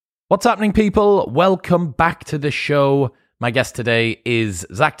What's happening, people? Welcome back to the show. My guest today is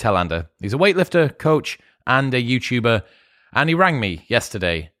Zach Telander. He's a weightlifter, coach, and a YouTuber. And he rang me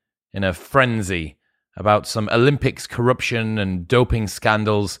yesterday in a frenzy about some Olympics corruption and doping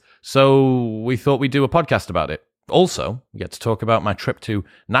scandals. So we thought we'd do a podcast about it. Also, we get to talk about my trip to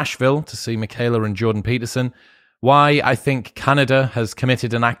Nashville to see Michaela and Jordan Peterson, why I think Canada has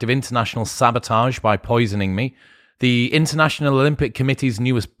committed an act of international sabotage by poisoning me, the International Olympic Committee's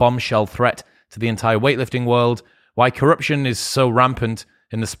newest bombshell threat to the entire weightlifting world, why corruption is so rampant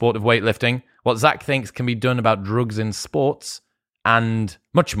in the sport of weightlifting, what Zach thinks can be done about drugs in sports, and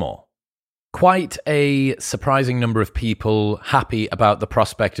much more. Quite a surprising number of people happy about the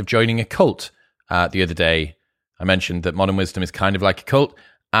prospect of joining a cult. The other day, I mentioned that Modern Wisdom is kind of like a cult,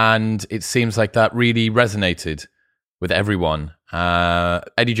 and it seems like that really resonated with everyone.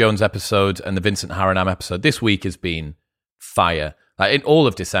 Eddie Jones episode and the Vincent Haranam episode this week has been fire. In all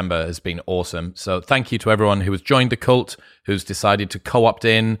of December has been awesome. So thank you to everyone who has joined the cult, who's decided to co-opt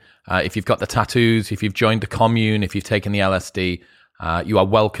in. If you've got the tattoos, if you've joined the commune, if you've taken the LSD, you are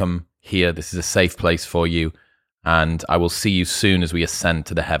welcome here. This is a safe place for you. And I will see you soon as we ascend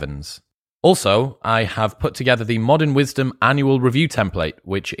to the heavens. Also, I have put together the Modern Wisdom annual review template,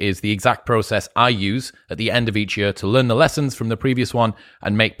 which is the exact process I use at the end of each year to learn the lessons from the previous one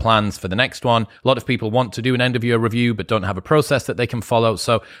and make plans for the next one. A lot of people want to do an end-of-year review but don't have a process that they can follow,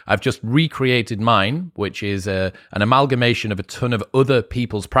 so I've just recreated mine, which is an amalgamation of a ton of other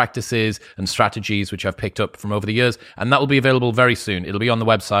people's practices and strategies which I've picked up from over the years, and that will be available very soon. It'll be on the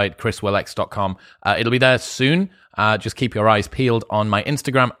website, chriswillx.com. It'll be there soon. Just keep your eyes peeled on my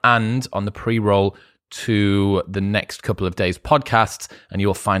Instagram and on the pre-roll to the next couple of days' podcasts, and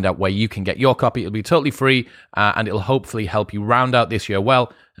you'll find out where you can get your copy. It'll be totally free, and it'll hopefully help you round out this year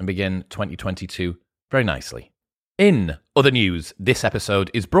well and begin 2022 very nicely. In other news, this episode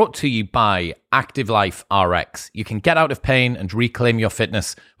is brought to you by Active Life RX. You can get out of pain and reclaim your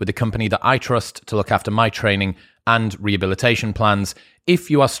fitness with the company that I trust to look after my training and rehabilitation plans.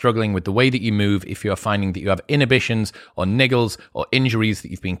 If you are struggling with the way that you move, if you are finding that you have inhibitions or niggles or injuries that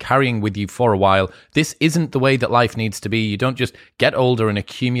you've been carrying with you for a while, this isn't the way that life needs to be. You don't just get older and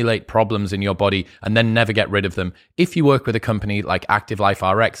accumulate problems in your body and then never get rid of them. If you work with a company like Active Life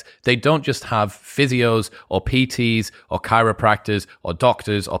RX, they don't just have physios or PTs or chiropractors or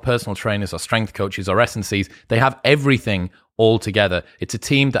doctors or personal trainers or strength coaches or S&Cs. They have everything all together. It's a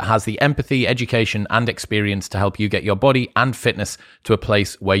team that has the empathy, education, and experience to help you get your body and fitness to a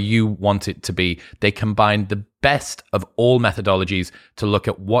place where you want it to be. They combine the best of all methodologies to look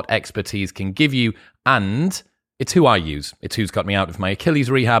at what expertise can give you, and it's who I use. It's who's got me out of my Achilles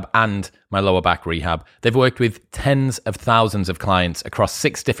rehab and my lower back rehab. They've worked with tens of thousands of clients across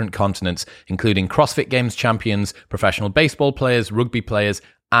 6 different continents, including CrossFit Games champions, professional baseball players, rugby players,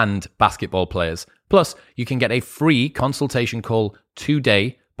 and basketball players. Plus, you can get a free consultation call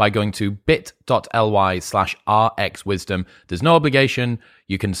today by going to bit.ly/rxwisdom. There's no obligation.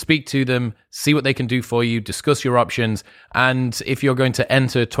 You can speak to them, see what they can do for you, discuss your options. And if you're going to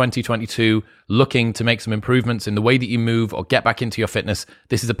enter 2022 looking to make some improvements in the way that you move or get back into your fitness,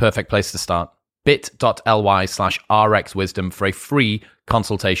 this is a perfect place to start. bit.ly/rxwisdom for a free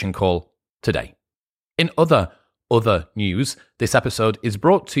consultation call today. In other news, this episode is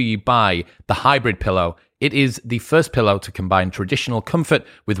brought to you by the Hybrid Pillow. It is the first pillow to combine traditional comfort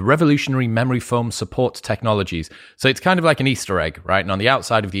with revolutionary memory foam support technologies. So it's kind of like an Easter egg, right? And on the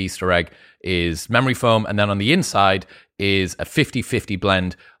outside of the Easter egg is memory foam, and then on the inside is a 50-50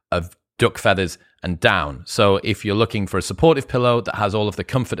 blend of duck feathers and down. So if you're looking for a supportive pillow that has all of the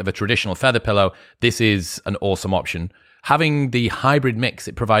comfort of a traditional feather pillow, this is an awesome option. Having the hybrid mix,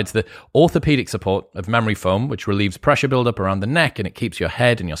 it provides the orthopedic support of memory foam, which relieves pressure buildup around the neck and it keeps your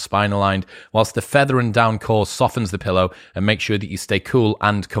head and your spine aligned, whilst the feather and down core softens the pillow and makes sure that you stay cool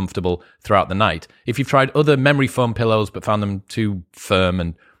and comfortable throughout the night. If you've tried other memory foam pillows but found them too firm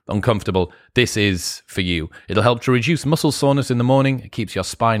and uncomfortable, this is for you. It'll help to reduce muscle soreness in the morning, it keeps your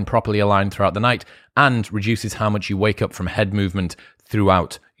spine properly aligned throughout the night, and reduces how much you wake up from head movement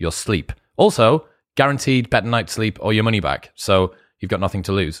throughout your sleep. Also, guaranteed better night's sleep or your money back, so you've got nothing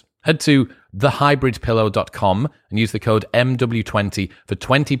to lose. Head to thehybridpillow.com and use the code MW20 for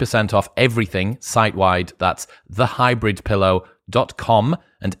 20% off everything site-wide. That's thehybridpillow.com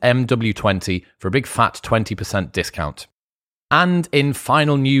and MW20 for a big fat 20% discount. And in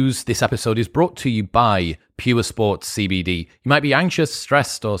final news, this episode is brought to you by Pure Sports CBD. You might be anxious,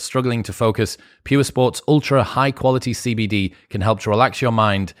 stressed, or struggling to focus. Pure Sports ultra high-quality CBD can help to relax your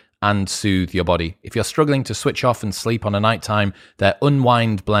mind and soothe your body. If you're struggling to switch off and sleep on a nighttime, their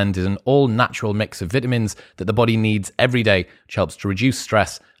Unwind blend is an all-natural mix of vitamins that the body needs every day, which helps to reduce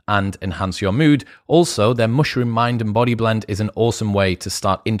stress and enhance your mood. Also, their Mushroom Mind and Body Blend is an awesome way to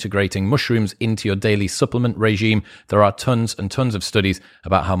start integrating mushrooms into your daily supplement regime. There are tons and tons of studies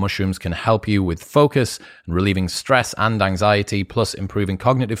about how mushrooms can help you with focus and relieving stress and anxiety, plus improving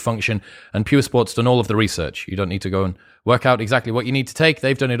cognitive function. And Pure Sport's done all of the research. You don't need to go and work out exactly what you need to take.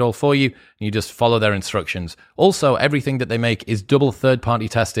 They've done it all for you, and you just follow their instructions. Also, everything that they make is double third-party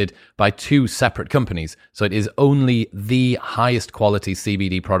tested by 2 separate companies, so it is only the highest quality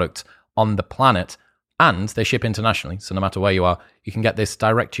CBD product on the planet, and they ship internationally, so no matter where you are, you can get this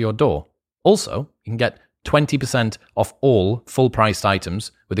direct to your door. Also, you can get 20% off all full-priced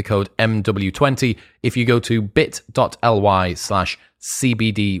items with the code MW20 if you go to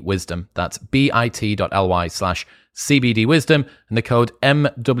bit.ly/CBDwisdom. That's bit.ly/CBDwisdom and the code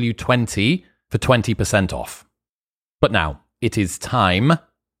MW20 for 20% off. But now, it is time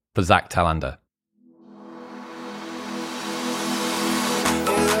for Zach Talander.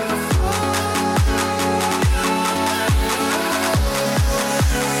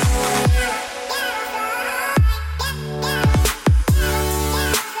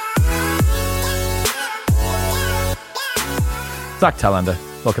 Zach Talander,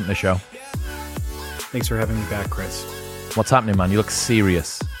 welcome to the show. Thanks for having me back, Chris. What's happening, man? You look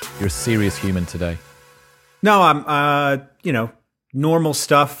serious. You're a serious human today. No, I'm, normal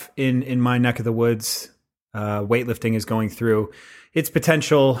stuff in my neck of the woods. Weightlifting is going through its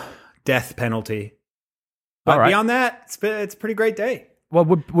potential death penalty. But beyond that, it's a pretty great day. Well,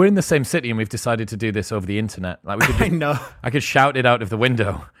 we're in the same city, and we've decided to do this over the internet. Like we could I know. I could shout it out of the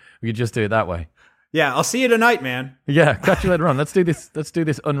window. We could just do it that way. Yeah, I'll see you tonight, man. Yeah, catch you later on. Let's do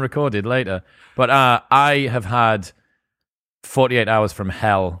this unrecorded later. But I have had 48 hours from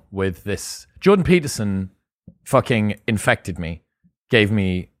hell with this. Jordan Peterson fucking infected me, gave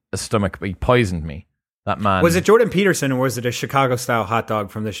me a stomach, he poisoned me. That man. Was it Jordan Peterson, or was it a Chicago-style hot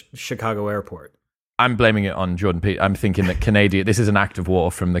dog from the Chicago airport? I'm blaming it on Jordan Peterson. I'm thinking that this is an act of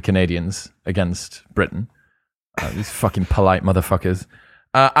war from the Canadians against Britain. These fucking polite motherfuckers.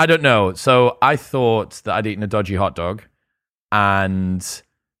 I don't know. So I thought that I'd eaten a dodgy hot dog, and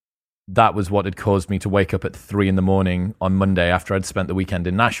that was what had caused me to wake up at 3 a.m. on Monday after I'd spent the weekend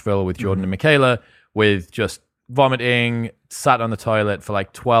in Nashville with Jordan and Michaela, with just vomiting, sat on the toilet for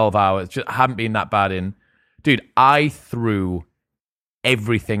like 12 hours. Just hadn't been that bad in. Dude, I threw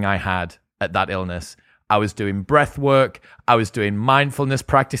everything I had at that illness. I was doing breath work. I was doing mindfulness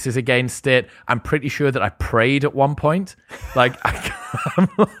practices against it. I'm pretty sure that I prayed at one point. Like, I'm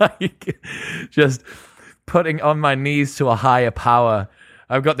like just putting on my knees to a higher power.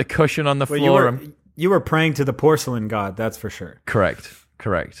 I've got the cushion on the floor. You were praying to the porcelain god, that's for sure. Correct.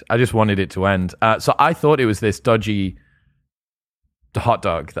 I just wanted it to end. So I thought it was this dodgy hot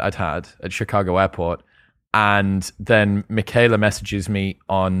dog that I'd had at Chicago Airport. And then Michaela messages me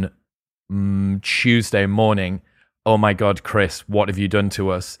on Tuesday morning, "Oh my God, Chris, what have you done to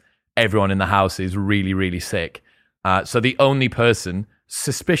us? Everyone in the house is really, really sick." So the only person,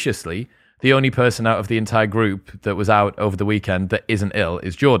 suspiciously, the only person out of the entire group that was out over the weekend that isn't ill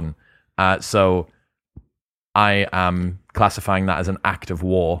is Jordan. So I am classifying that as an act of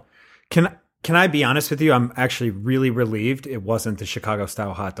war. Can I be honest with you? I'm actually really relieved it wasn't the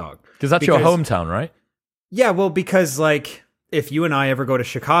Chicago-style hot dog. Because that's your hometown, right? Yeah, well, because like, if you and I ever go to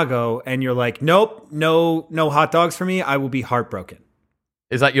Chicago and you're like, nope, no hot dogs for me, I will be heartbroken.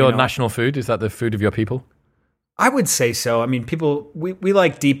 Is that your national food? Is that the food of your people? I would say so. I mean, we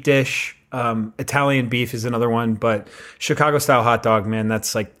like deep dish. Italian beef is another one, but Chicago style hot dog, man,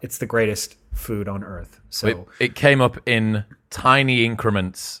 that's like, it's the greatest food on earth. So it came up in tiny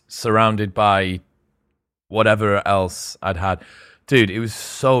increments surrounded by whatever else I'd had. Dude, it was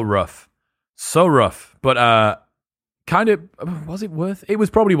so rough. But kind of, was it worth it? It was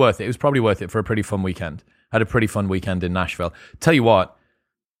probably worth it. It was probably worth it for a pretty fun weekend. I had a pretty fun weekend in Nashville. Tell you what,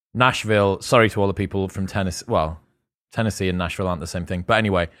 Nashville, sorry to all the people from Tennessee. Well, Tennessee and Nashville aren't the same thing. But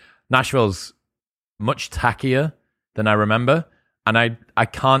anyway, Nashville's much tackier than I remember. And I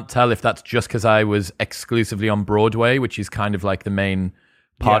can't tell if that's just because I was exclusively on Broadway, which is kind of like the main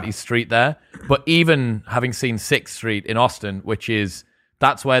party street there. But even having seen 6th Street in Austin,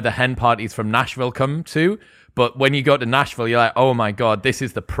 that's where the hen parties from Nashville come to. But when you go to Nashville, you're like, oh my God, this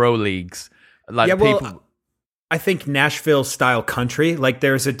is the pro leagues. Like, people. I think Nashville style country, like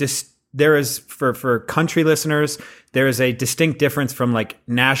there is for country listeners, there is a distinct difference from like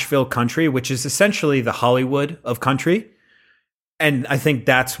Nashville country, which is essentially the Hollywood of country. And I think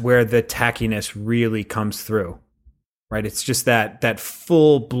that's where the tackiness really comes through, right? It's just that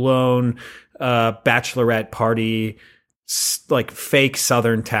full blown bachelorette party, like fake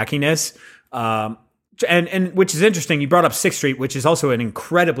Southern tackiness. And which is interesting. You brought up 6th Street, which is also an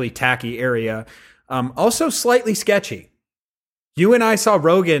incredibly tacky area. Also slightly sketchy. You and I saw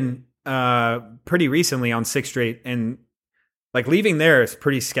Rogan pretty recently on 6th Street, and like leaving there is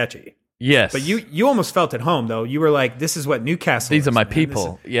pretty sketchy. Yes. But you almost felt at home, though. You were like, this is what Newcastle These is, are my man.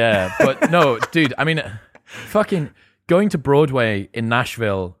 people. Yeah. But no, dude, I mean, fucking going to Broadway in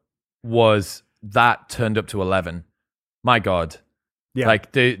Nashville was that turned up to 11. My God. Yeah.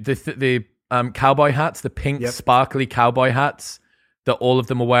 Like the cowboy hats, the pink sparkly cowboy hats that all of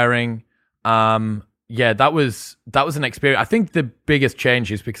them were wearing. Yeah, that was an experience. I think the biggest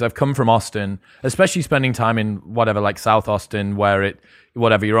change is because I've come from Austin, especially spending time in whatever, like South Austin, where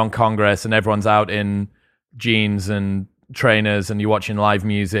you're on Congress and everyone's out in jeans and trainers and you're watching live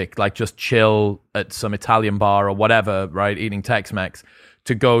music, like just chill at some Italian bar or whatever, right? Eating Tex-Mex,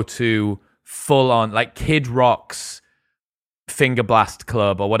 to go to full on like Kid Rock's Finger Blast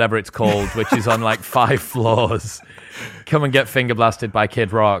Club or whatever it's called, which is on like 5 floors. Come and get finger blasted by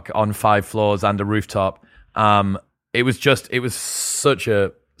Kid Rock on 5 floors and a rooftop. It was such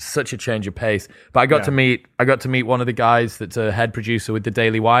a change of pace. But I got to meet one of the guys that's a head producer with the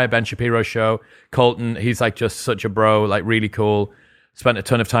Daily Wire, Ben Shapiro show, Colton. He's like just such a bro, like really cool. Spent a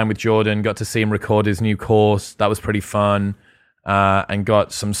ton of time with Jordan, got to see him record his new course. That was pretty fun. And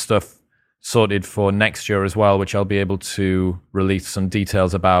got some stuff sorted for next year as well, which I'll be able to release some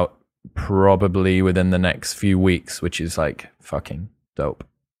details about probably within the next few weeks, which is like fucking dope.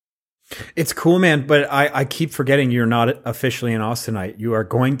 It's cool, man, but I keep forgetting you're not officially an Austinite. You are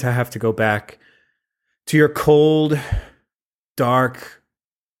going to have to go back to your cold, dark,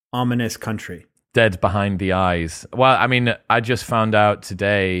 ominous country. Dead behind the eyes. Well, I mean, I just found out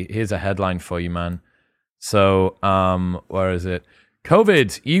today, here's a headline for you, man. So, where is it?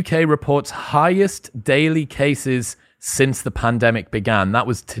 COVID, UK reports highest daily cases since the pandemic began. That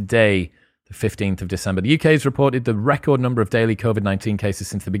was today, the 15th of December. The UK has reported the record number of daily COVID-19 cases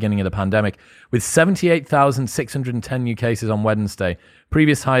since the beginning of the pandemic, with 78,610 new cases on Wednesday.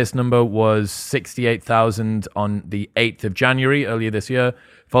 Previous highest number was 68,000 on the 8th of January, earlier this year.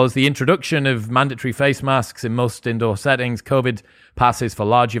 Follows the introduction of mandatory face masks in most indoor settings, COVID passes for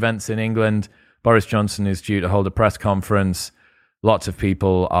large events in England. Boris Johnson is due to hold a press conference. Lots of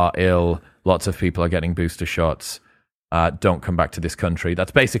people are ill. Lots of people are getting booster shots. Don't come back to this country.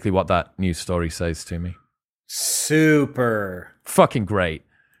 That's basically what that news story says to me. Super. Fucking great.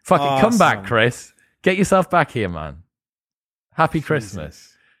 Fucking awesome. Come back, Chris. Get yourself back here, man. Happy Jesus.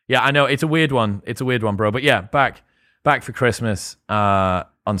 Christmas. Yeah, I know. It's a weird one. It's a weird one, bro. But yeah, back for Christmas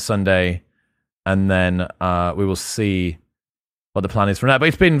on Sunday. And then we will see what the plan is from that.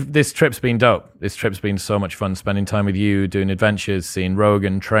 But this trip's been dope. This trip's been so much fun, spending time with you, doing adventures, seeing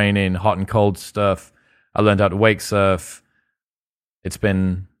Rogan, training, hot and cold stuff. I learned how to wake surf. It's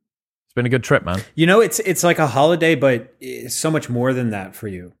been a good trip, man. You know, it's like a holiday, but it's so much more than that for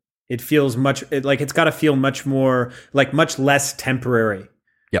you. It feels it's got to feel much more, like much less temporary.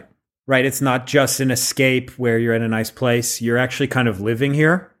 Yep. Right? It's not just an escape where you're in a nice place. You're actually kind of living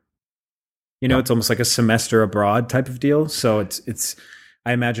here. You know, It's almost like a semester abroad type of deal. So it's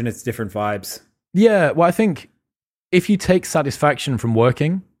I imagine it's different vibes. Yeah, well, I think if you take satisfaction from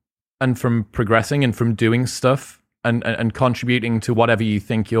working and from progressing and from doing stuff and contributing to whatever you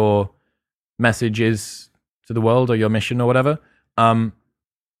think your message is to the world or your mission or whatever,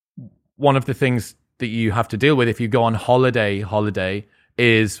 one of the things that you have to deal with if you go on holiday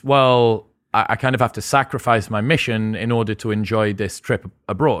is, well, I kind of have to sacrifice my mission in order to enjoy this trip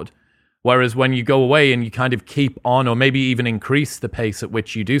abroad. Whereas when you go away and you kind of keep on or maybe even increase the pace at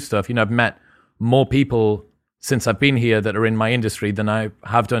which you do stuff, you know, I've met more people since I've been here that are in my industry than I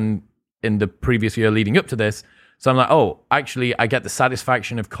have done in the previous year leading up to this. So I'm like, oh, actually, I get the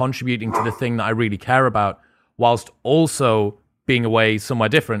satisfaction of contributing to the thing that I really care about whilst also being away somewhere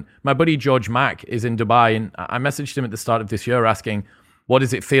different. My buddy George Mack is in Dubai, and I messaged him at the start of this year asking, what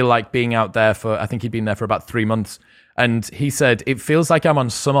does it feel like being out there for, I think he'd been there for about 3 months. And he said, it feels like I'm on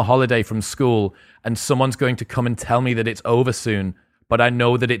summer holiday from school and someone's going to come and tell me that it's over soon, but I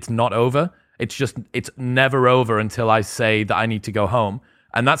know that it's not over. It's never over until I say that I need to go home.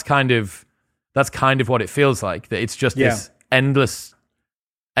 And that's kind of what it feels like, that it's just this endless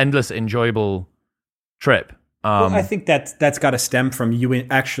enjoyable trip. Well, I think that's got to stem from you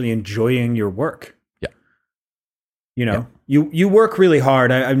actually enjoying your work. Yeah. You know, you work really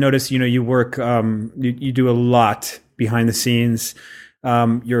hard. I've noticed, you know, you work, you do a lot behind the scenes.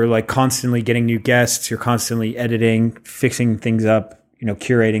 You're like constantly getting new guests. You're constantly editing, fixing things up, you know,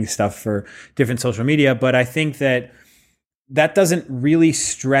 curating stuff for different social media. But I think that doesn't really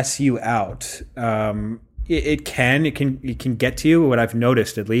stress you out. It can get to you, what I've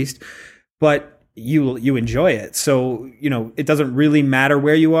noticed at least. But you enjoy it. So, it doesn't really matter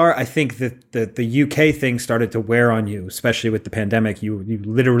where you are. I think that the UK thing started to wear on you, especially with the pandemic. You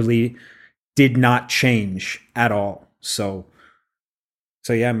literally did not change at all. So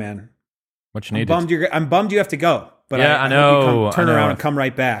yeah, man. What you needed. I'm bummed you have to go. But yeah, I know. Hope you turn around and come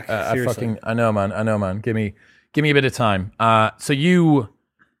right back. Seriously. I know, man. Give me a bit of time. So you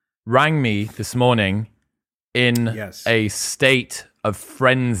rang me this morning in a state of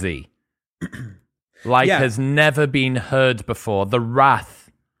frenzy, has never been heard before. The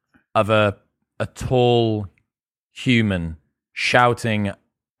wrath of a tall human shouting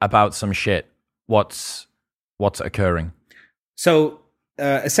about some shit. What's occurring? So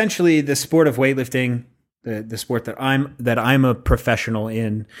essentially, the sport of weightlifting, the sport that I'm a professional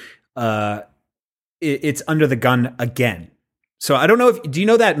in, it's under the gun again. So I don't know do you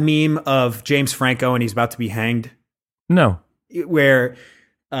know that meme of James Franco and he's about to be hanged? No. Where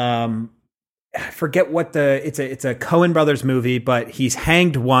I forget what it's a Coen Brothers movie, but he's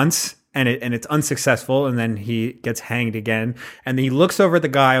hanged once and it's unsuccessful, and then he gets hanged again, and then he looks over at the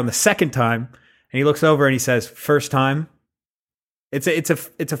guy on the second time, and he looks over and he says, "First time." It's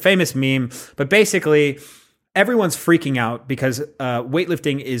a famous meme, but basically everyone's freaking out because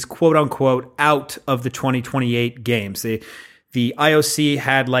weightlifting is quote unquote out of the 2028 games. The IOC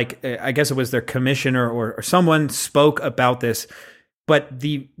had I guess it was their commissioner or someone spoke about this, but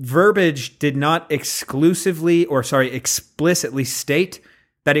the verbiage did not explicitly state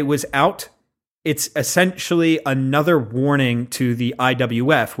that it was out. It's essentially another warning to the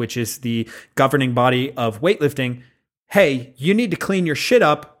IWF, which is the governing body of weightlifting. Hey, you need to clean your shit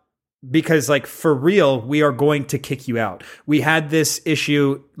up because, for real, we are going to kick you out. We had this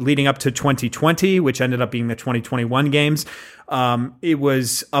issue leading up to 2020, which ended up being the 2021 games. It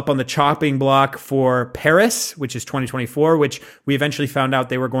was up on the chopping block for Paris, which is 2024, which we eventually found out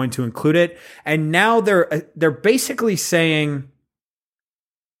they were going to include it. And now they're basically saying,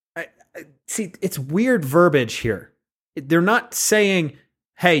 see, it's weird verbiage here. They're not saying,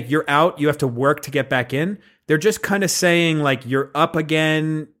 hey, you're out, you have to work to get back in. They're just kind of saying you're up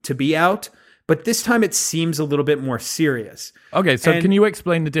again to be out, but this time it seems a little bit more serious. Okay, so can you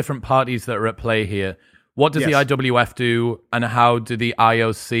explain the different parties that are at play here? What does the IWF do, and how do the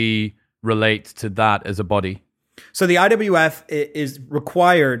IOC relate to that as a body? So the IWF is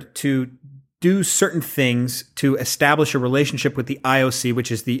required to do certain things to establish a relationship with the IOC,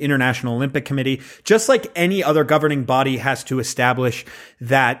 which is the International Olympic Committee, just like any other governing body has to establish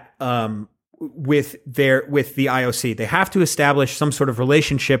that with the IOC. They have to establish some sort of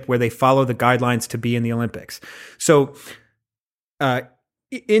relationship where they follow the guidelines to be in the Olympics. So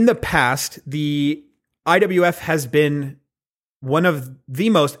in the past, the IWF has been one of the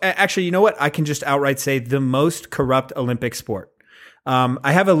most, actually, you know what? I can just outright say the most corrupt Olympic sport.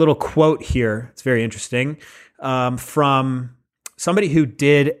 I have a little quote here. It's very interesting, from somebody who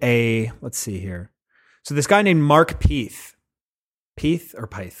did let's see here. So this guy named Mark Peath,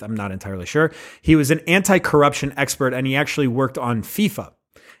 I'm not entirely sure. He was an anti-corruption expert, and he actually worked on FIFA.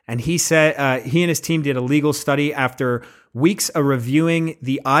 And he said he and his team did a legal study after weeks of reviewing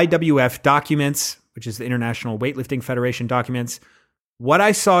the IWF documents, which is the International Weightlifting Federation documents. What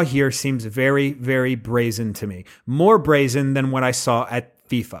I saw here seems very, very brazen to me. More brazen than what I saw at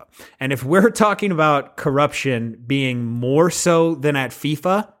FIFA. And if we're talking about corruption being more so than at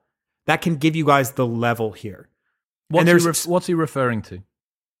FIFA, that can give you guys the level here. What's he referring to?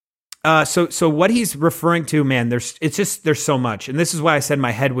 So what he's referring to, man, there's so much. And this is why I said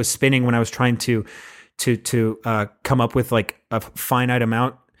my head was spinning when I was trying to come up with a finite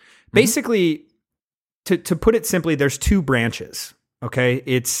amount. Mm-hmm. Basically, to put it simply, there's two branches. Okay,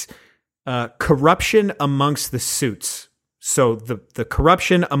 it's corruption amongst the suits. So the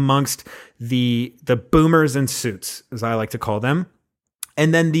corruption amongst the boomers in suits, as I like to call them,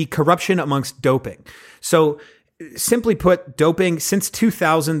 and then the corruption amongst doping. So simply put, doping, since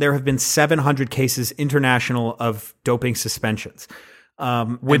 2000, there have been 700 cases international of doping suspensions.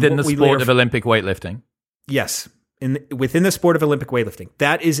 Within the sport of Olympic weightlifting? Yes, within the sport of Olympic weightlifting.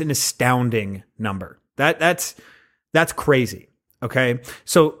 That is an astounding number. That's crazy. Okay,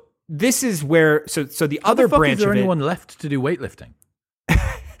 so this is where so the other branch is there of anyone left to do weightlifting?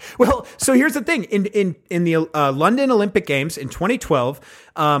 Well, so here's the thing: in the London Olympic Games in 2012,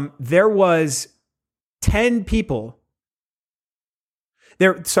 there was 10 people.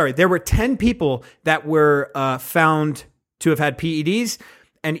 There were 10 people that were found to have had PEDs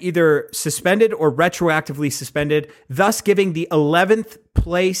and either suspended or retroactively suspended, thus giving the 11th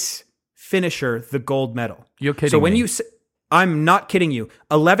place finisher the gold medal. You're kidding me. So when I'm not kidding you.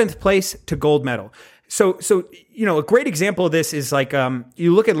 11th place to gold medal. So a great example of this is like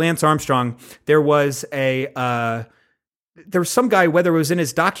you look at Lance Armstrong. There was some guy, whether it was in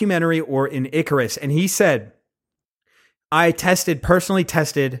his documentary or in Icarus, and he said, "I personally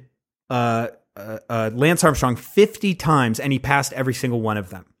tested Lance Armstrong 50 times, and he passed every single one of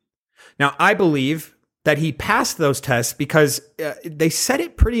them." Now, I believe that he passed those tests because they said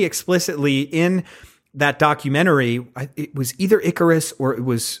it pretty explicitly in that documentary. It was either Icarus or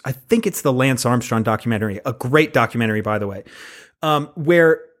I think it's the Lance Armstrong documentary, a great documentary, by the way,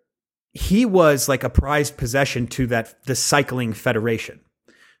 where he was like a prized possession to the cycling federation.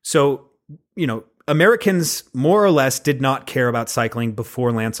 So, Americans more or less did not care about cycling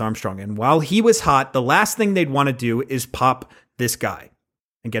before Lance Armstrong. And while he was hot, the last thing they'd want to do is pop this guy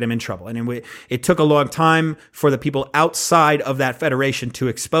and get him in trouble. And it took a long time for the people outside of that federation to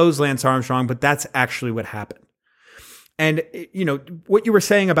expose Lance Armstrong, but that's actually what happened. And, what you were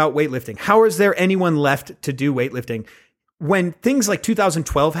saying about weightlifting, how is there anyone left to do weightlifting? When things like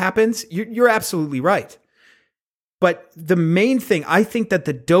 2012 happens, you're absolutely right. But the main thing, I think that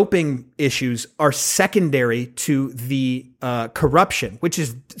the doping issues are secondary to the corruption, which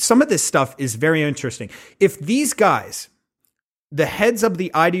is some of this stuff is very interesting. If these guys, the heads of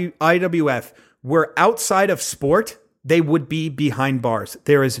the IWF, were outside of sport, they would be behind bars.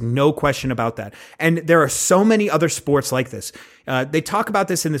 There is no question about that. And there are so many other sports like this. They talk about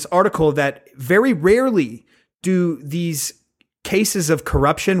this in this article that very rarely do these cases of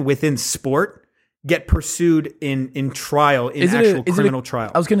corruption within sport get pursued in trial, in criminal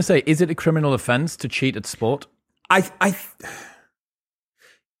trial. I was going to say, is it a criminal offense to cheat at sport?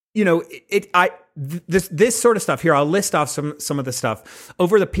 This sort of stuff here, I'll list off some of the stuff.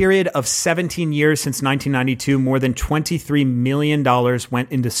 Over the period of 17 years since 1992, more than $23 million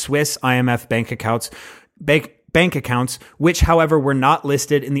went into Swiss IMF bank accounts, which, however, were not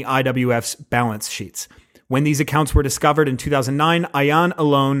listed in the IWF's balance sheets. When these accounts were discovered in 2009, Ayan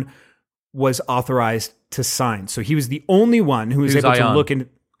alone was authorized to sign. So he was the only one who was able to look into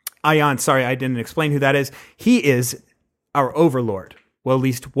Ayan. Sorry, I didn't explain who that is. He is our overlord. Well, at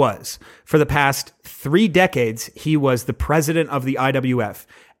least was. For the past 3 decades, he was the president of the IWF.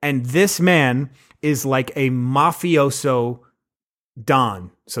 And this man is like a mafioso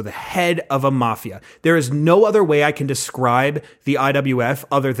don. So the head of a mafia. There is no other way I can describe the IWF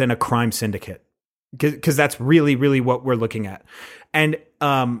other than a crime syndicate. Because that's really, really what we're looking at. And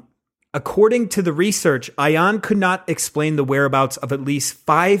according to the research, Ayan could not explain the whereabouts of at least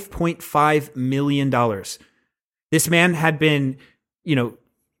 $5.5 million. This man had been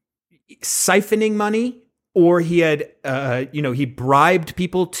siphoning money, or he had, he bribed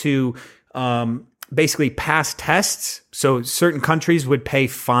people to basically pass tests. So certain countries would pay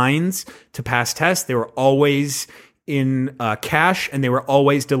fines to pass tests. They were always in cash, and they were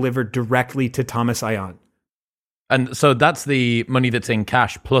always delivered directly to Thomas Ayan. And so that's the money that's in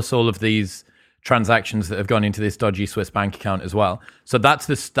cash, plus all of these transactions that have gone into this dodgy Swiss bank account as well. So that's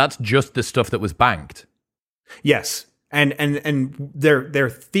just the stuff that was banked. Yes. And their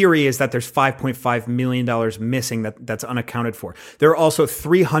theory is that there's $5.5 million missing that's unaccounted for. There are also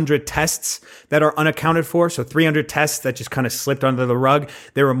 300 tests that are unaccounted for. So 300 tests that just kind of slipped under the rug.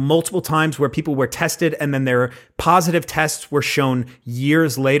 There were multiple times where people were tested and then their positive tests were shown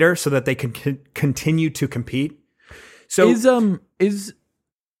years later so that they can continue to compete. So is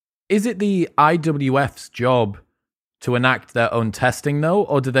it the IWF's job to enact their own testing, though,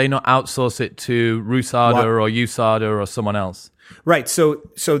 or do they not outsource it to RUSADA or USADA or someone else? Right. So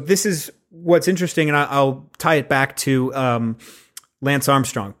this is what's interesting, and I'll tie it back to Lance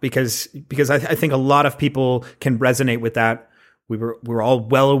Armstrong because I think a lot of people can resonate with that. We're all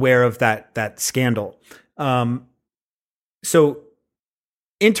well aware of that scandal. So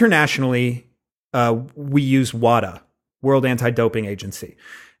internationally, we use WADA, World Anti-Doping Agency.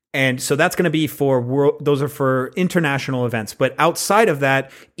 And so that's going to be those are for international events. But outside of that,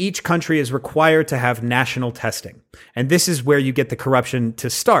 each country is required to have national testing. And this is where you get the corruption to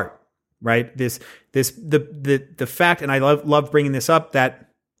start, right? The fact, and I love bringing this up, that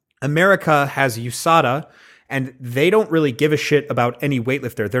America has USADA, and they don't really give a shit about any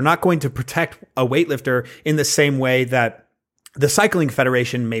weightlifter. They're not going to protect a weightlifter in the same way that the Cycling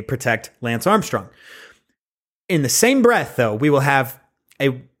Federation may protect Lance Armstrong. In the same breath, though, we will have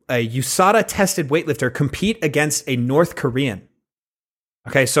a USADA tested weightlifter compete against a North Korean.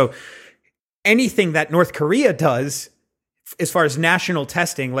 Okay, so anything that North Korea does as far as national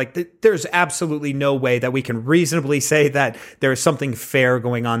testing, like there's absolutely no way that we can reasonably say that there is something fair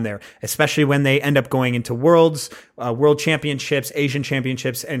going on there, especially when they end up going into world championships, Asian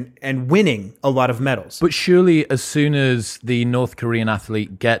championships, and winning a lot of medals. But surely as soon as the North Korean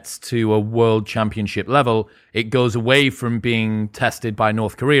athlete gets to a world championship level, it goes away from being tested by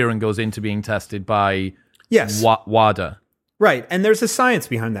North Korea and goes into being tested by WADA. Right, and there's a science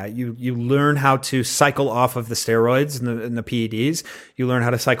behind that. You learn how to cycle off of the steroids and the PEDs. You learn how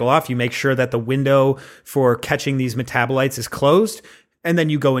to cycle off. You make sure that the window for catching these metabolites is closed, and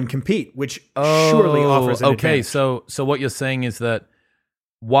then you go and compete, which surely offers an advantage. So what you're saying is that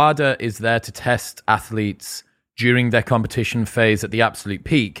WADA is there to test athletes during their competition phase at the absolute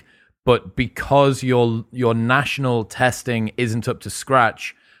peak, but because your national testing isn't up to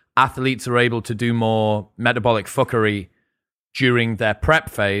scratch, athletes are able to do more metabolic fuckery during their prep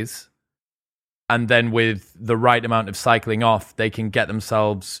phase, and then with the right amount of cycling off, they can get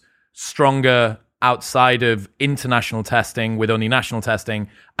themselves stronger outside of international testing with only national testing,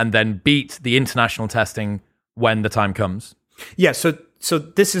 and then beat the international testing when the time comes. Yeah, so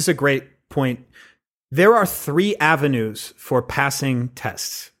this is a great point. There are 3 avenues for passing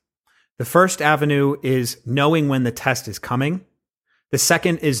tests. The first avenue is knowing when the test is coming. The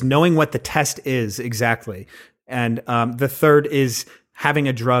second is knowing what the test is exactly. And the third is having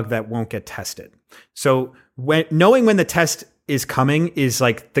a drug that won't get tested. So knowing when the test is coming is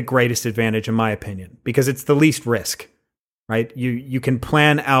like the greatest advantage, in my opinion, because it's the least risk, right? You can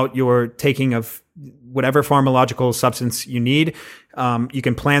plan out your taking of whatever pharmacological substance you need. You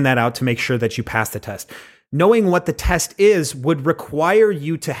can plan that out to make sure that you pass the test. Knowing what the test is would require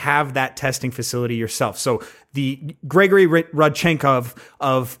you to have that testing facility yourself. So the Gregory Rodchenkov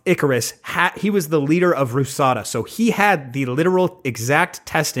of Icarus, he was the leader of RUSADA. So he had the literal exact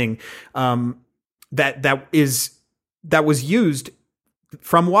testing that was used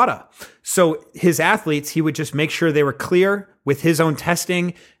from WADA. So his athletes, he would just make sure they were clear with his own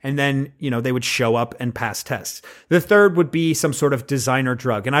testing, and then, they would show up and pass tests. The third would be some sort of designer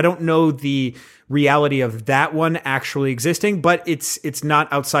drug. And I don't know the reality of that one actually existing, but it's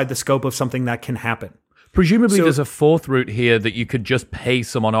not outside the scope of something that can happen. Presumably there's a fourth route here that you could just pay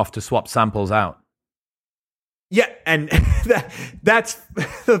someone off to swap samples out. Yeah, and that's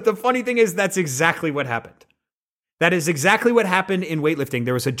the funny thing is that's exactly what happened. That is exactly what happened in weightlifting.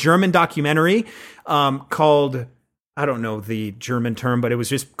 There was a German documentary called, I don't know the German term, but it was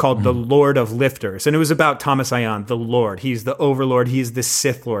just called The Lord of Lifters. And it was about Thomas Ayan, the Lord. He's the overlord. He's the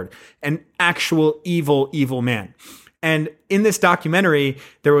Sith Lord, an actual evil, evil man. And in this documentary,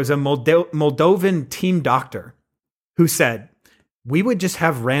 there was a Moldovan team doctor who said, we would just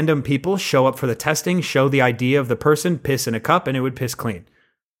have random people show up for the testing, show the ID of the person, piss in a cup, and it would piss clean.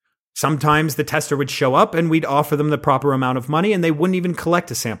 Sometimes the tester would show up and we'd offer them the proper amount of money and they wouldn't even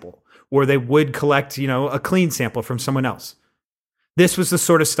collect a sample, or they would collect, a clean sample from someone else. This was the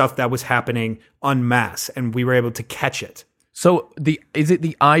sort of stuff that was happening en masse, and we were able to catch it. So is it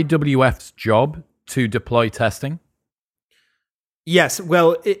the IWF's job to deploy testing? Yes.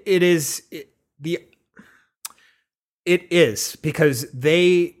 Well, it is because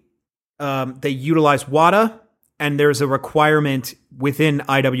they utilize WADA, and there's a requirement within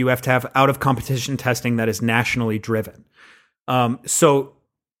IWF to have out of competition testing that is nationally driven. So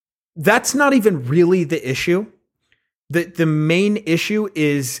that's not even really the issue. The main issue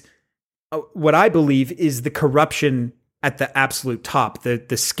is what I believe is the corruption at the absolute top,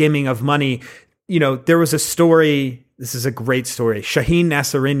 the skimming of money. There was a story. This is a great story. Shaheen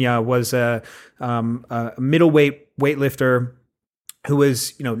Nasrinya was a middleweight weightlifter who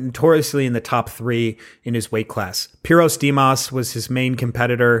was, notoriously in the top 3 in his weight class. Piros Dimas was his main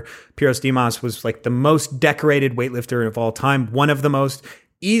competitor. Piros Dimas was like the most decorated weightlifter of all time,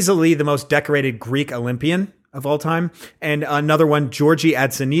 easily the most decorated Greek Olympian of all time. And another one, Georgi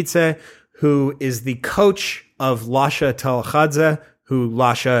Adsanidze, who is the coach of Lasha Talkhadze, who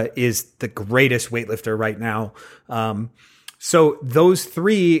Lasha is the greatest weightlifter right now. So those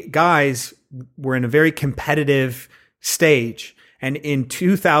 3 guys were in a very competitive stage. And in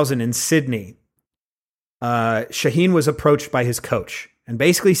 2000 in Sydney, Shaheen was approached by his coach and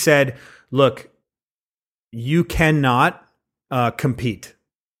basically said, look, you cannot compete.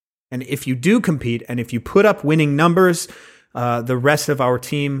 And if you do compete, and if you put up winning numbers, the rest of our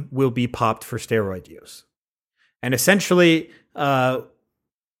team will be popped for steroid use. And essentially, what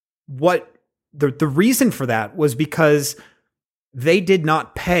the reason for that was because they did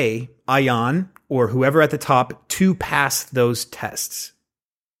not pay Ayan or whoever at the top to pass those tests.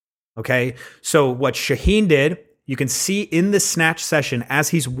 Okay, so what Shaheen did, you can see in the snatch session as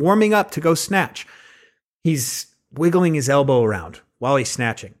he's warming up to go snatch, he's wiggling his elbow around while he's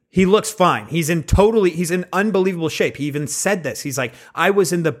snatching. He looks fine. He's in unbelievable shape. He even said this. He's like, I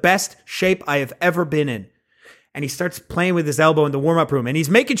was in the best shape I have ever been in. And he starts playing with his elbow in the warm-up room. And he's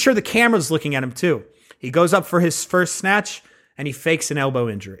making sure the camera's looking at him too. He goes up for his first snatch and he fakes an elbow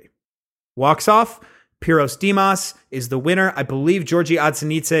injury. Walks off. Piros Dimas is the winner. I believe Georgi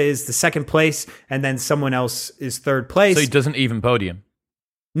Adsanidze is the second place. And then someone else is third place. So he doesn't even podium?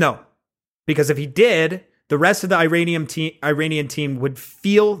 No. Because if he did, the rest of the Iranian team would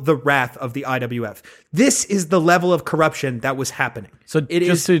feel the wrath of the IWF. This is the level of corruption that was happening. So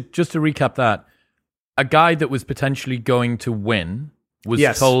just to recap that, a guy that was potentially going to win was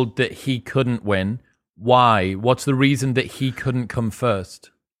told that he couldn't win. Why? What's the reason that he couldn't come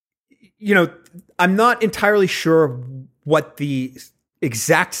first? I'm not entirely sure what the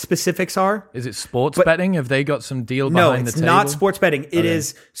exact specifics are. Is it sports betting? Have they got some deal behind the table? No, it's not sports betting. It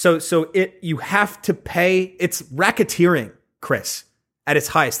is you have to pay. It's racketeering, Chris, at its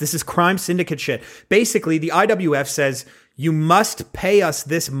highest. This is crime syndicate shit. Basically, the IWF says you must pay us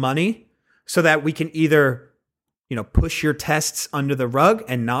this money so that we can either, push your tests under the rug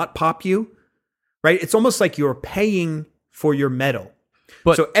and not pop you, right? It's almost like you're paying for your medal.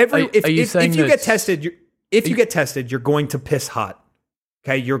 But so if you get tested, you're going to piss hot.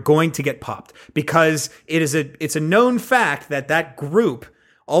 Okay, you're going to get popped because it's a known fact that group,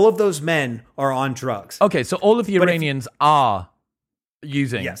 all of those men are on drugs. Okay, so all of the Iranians are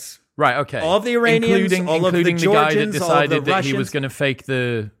using. Yes. Right, okay. All of the Iranians, including the guy that Georgians, decided that he was going to fake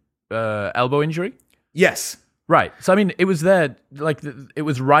the elbow injury? Yes. Right. So, I mean, it was there, it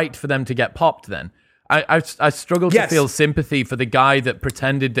was right for them to get popped then. I struggle to feel sympathy for the guy that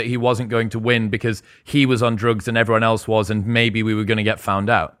pretended that he wasn't going to win because he was on drugs and everyone else was, and maybe we were going to get found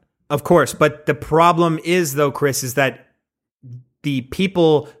out. Of course. But the problem is, though, Chris, is that the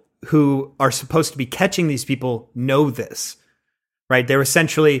people who are supposed to be catching these people know this, right? They're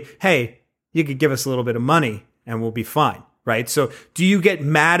essentially, hey, you could give us a little bit of money and we'll be fine, right? So do you get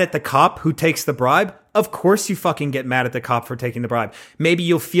mad at the cop who takes the bribe? Of course you fucking get mad at the cop for taking the bribe. Maybe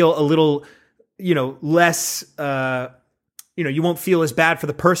you'll feel a little... less, you won't feel as bad for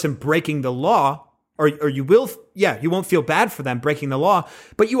the person breaking the law, or you will, you won't feel bad for them breaking the law,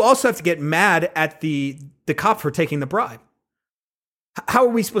 but you also have to get mad at the cop for taking the bribe. How are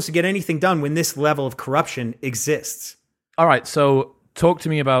we supposed to get anything done when this level of corruption exists? All right, so talk to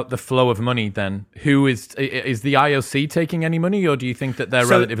me about the flow of money then. Who is the IOC taking any money, or do you think that they're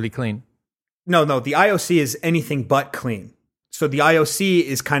relatively clean? No, the IOC is anything but clean. So the IOC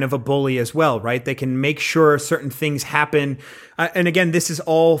is kind of a bully as well, right? They can make sure certain things happen. And again, this is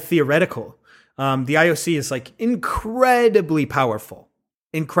all theoretical. The IOC is incredibly powerful,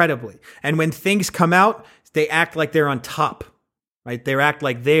 incredibly. And when things come out, they act like they're on top, right? They act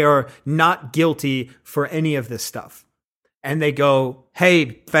like they are not guilty for any of this stuff. And they go,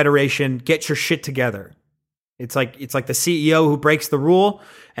 hey, Federation, get your shit together. It's like the CEO who breaks the rule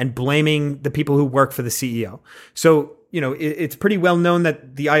and blaming the people who work for the CEO. So, it's pretty well known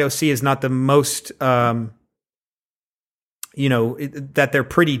that the IOC is not the most, that they're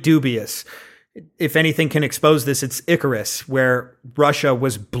pretty dubious. If anything can expose this, it's Icarus, where Russia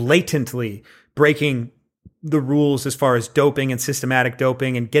was blatantly breaking the rules as far as doping and systematic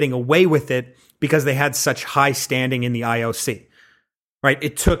doping and getting away with it because they had such high standing in the IOC, right?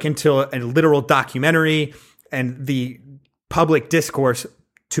 It took until a literal documentary and the public discourse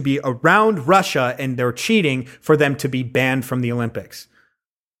to be around Russia and their cheating for them to be banned from the Olympics.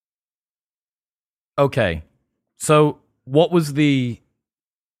 Okay. So what was the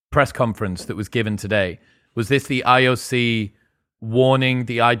press conference that was given today? Was this the IOC warning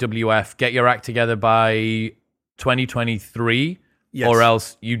the IWF, get your act together by 2023, yes, or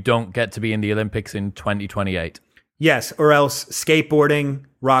else you don't get to be in the Olympics in 2028? Yes, or else skateboarding,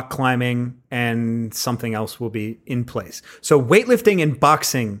 rock climbing, and something else will be in place. So weightlifting and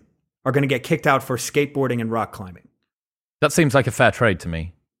boxing are going to get kicked out for skateboarding and rock climbing. That seems like a fair trade to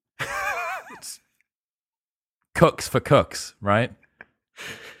me. It's cooks for cooks, right?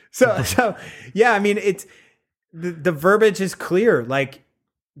 So yeah, I mean, it's the verbiage is clear.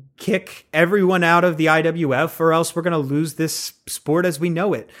 Kick everyone out of the IWF, or else we're going to lose this sport as we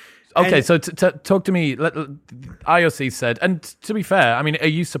know it. Okay, and so talk to me. IOC said, and to be fair, I mean, are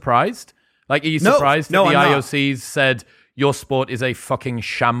you surprised? Are you surprised that the IOC said your sport is a fucking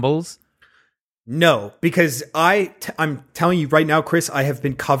shambles? No, because I'm telling you right now, Chris, I have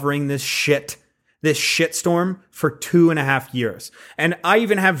been covering this shitstorm for 2.5 years. And I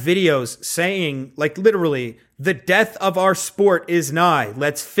even have videos saying, literally, the death of our sport is nigh.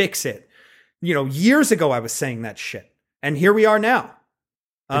 Let's fix it. Years ago, I was saying that shit. And here we are now.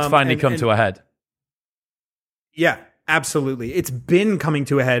 It's finally come to a head. Yeah, absolutely. It's been coming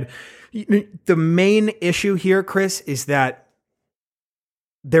to a head. The main issue here, Chris, is that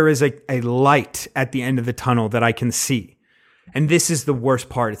there is a light at the end of the tunnel that I can see. And this is the worst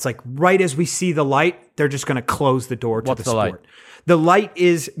part. It's like right as we see the light, they're just going to close the door to What's the the sport. light? The light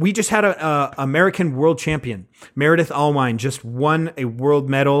is, we just had a American world champion. Meredith Allwine just won a world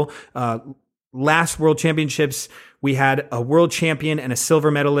medal. Last World Championships, we had a world champion and a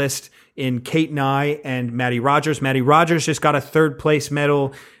silver medalist in Kate Nye and Maddie Rogers. Maddie Rogers just got a third place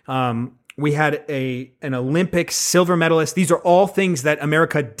medal. We had an Olympic silver medalist. These are all things that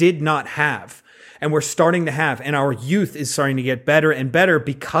America did not have. And we're starting to have, and our youth is starting to get better and better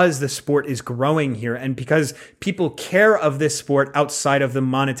because the sport is growing here and because people care of this sport outside of the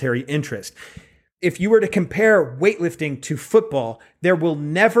monetary interest. If you were to compare weightlifting to football, there will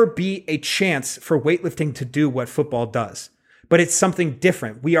never be a chance for weightlifting to do what football does. But it's something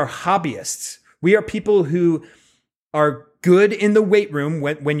different. We are hobbyists. We are people who are good in the weight room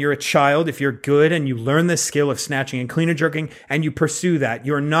when you're a child. If you're good and you learn the skill of snatching and clean and jerking and you pursue that,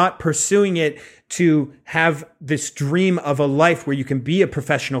 you're not pursuing it to have this dream of a life where you can be a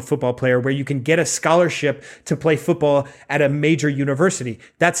professional football player, where you can get a scholarship to play football at a major university.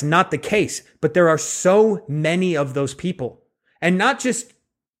 That's not the case. But there are so many of those people, and not just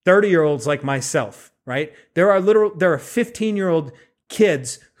 30-year-olds like myself, right? There are 15-year-old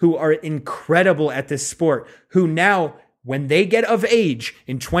kids who are incredible at this sport, who now, when they get of age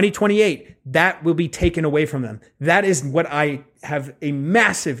in 2028, that will be taken away from them. That is what I have a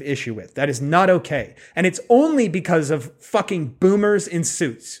massive issue with. That is not okay. And it's only because of fucking boomers in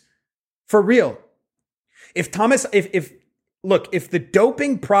suits. For real. If the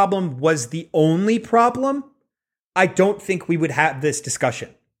doping problem was the only problem, I don't think we would have this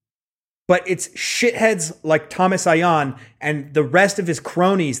discussion. But it's shitheads like Thomas Ayan and the rest of his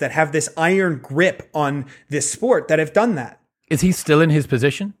cronies that have this iron grip on this sport that have done that. Is he still in his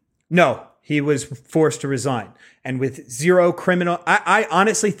position? No, he was forced to resign. And with zero criminal, I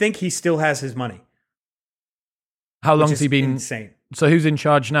honestly think he still has his money. How long has he been? Insane. So who's in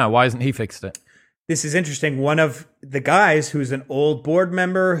charge now? Why hasn't he fixed it? This is interesting. One of the guys who's an old board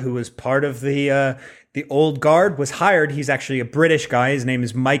member who was part of the old guard was hired. He's actually a British guy. His name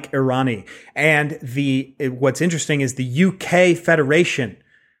is Mike Irani. And what's interesting is the UK Federation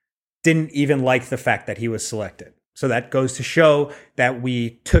didn't even like the fact that he was selected. So that goes to show that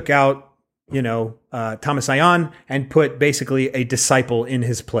we took out, Thomas Ayan and put basically a disciple in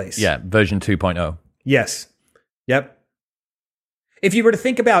his place. Yeah, version 2.0. Yes. Yep. If you were to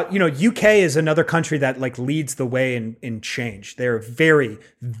think about, UK is another country that like leads the way in change. They're very,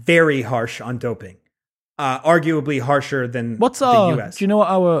 very harsh on doping. Arguably harsher than the US. Do you know what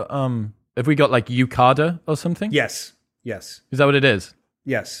our, have we got like UCADA or something? Yes. Is that what it is?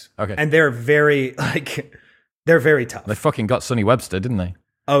 Yes. Okay. And they're very, they're very tough. They fucking got Sonny Webster, didn't they?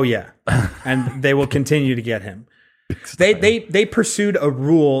 Oh, yeah. And they will continue to get him. They pursued a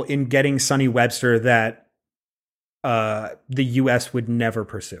rule in getting Sonny Webster that the US would never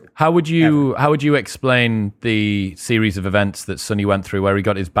pursue. How would you explain the series of events that Sonny went through where he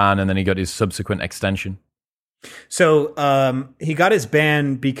got his ban and then he got his subsequent extension? So he got his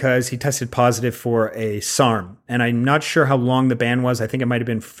ban because he tested positive for a SARM. And I'm not sure how long the ban was. I think it might have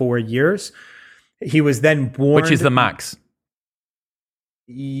been 4 years. He was then warned. Which is the max.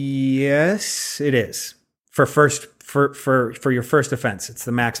 Yes, it is. For your first offense, it's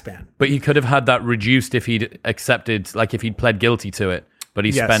the max ban. But he could have had that reduced if he'd accepted, like if he'd pled guilty to it. But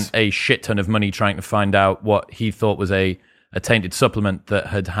he spent a shit ton of money trying to find out what he thought was a tainted supplement that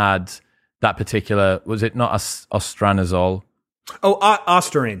had that particular, was it not ostranazole? Oh,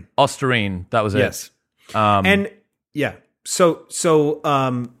 Ostarine. Ostarine, that was it. Yes. And yeah, so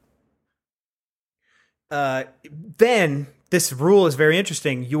then this rule is very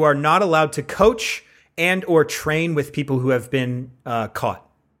interesting. You are not allowed to coach and or train with people who have been caught.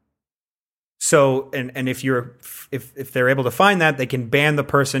 So, and if they're able to find that, they can ban the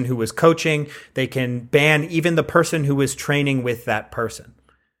person who was coaching. They can ban even the person who was training with that person.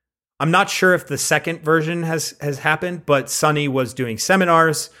 I'm not sure if the second version has happened, but Sonny was doing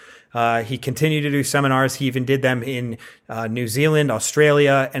seminars. He continued to do seminars. He even did them in New Zealand,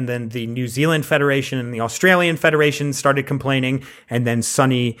 Australia, and then the New Zealand Federation and the Australian Federation started complaining. And then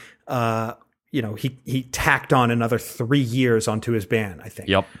Sonny, he tacked on another 3 years onto his ban, I think.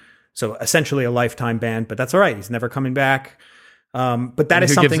 Yep. So essentially a lifetime ban, but that's all right. He's never coming back. But that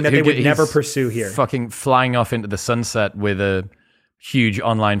is something that they would never pursue here. Fucking flying off into the sunset with a huge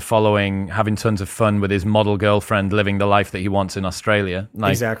online following, having tons of fun with his model girlfriend, living the life that he wants in Australia.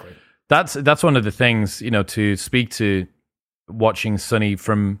 Exactly. That's one of the things, to speak to watching Sonny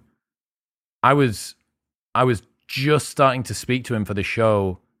from. I was I was just starting to speak to him for the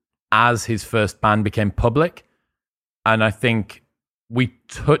show as his first ban became public. And I think we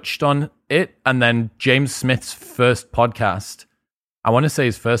touched on it. And then James Smith's first podcast, I want to say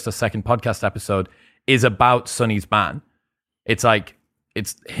his first or second podcast episode, is about Sonny's ban. It's like,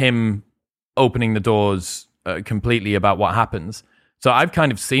 it's him opening the doors completely about what happens. So I've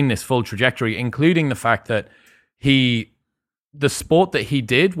kind of seen this full trajectory, including the fact that the sport that he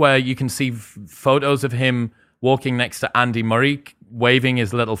did, where you can see photos of him walking next to Andy Murray, waving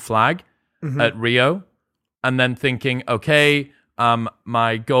his little flag at Rio, and then thinking, okay,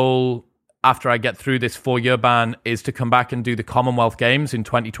 my goal after I get through this 4-year ban is to come back and do the Commonwealth Games in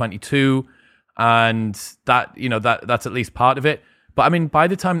 2022. And that, that's at least part of it. But I mean, by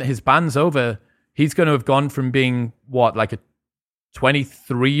the time that his ban's over, he's going to have gone from being like a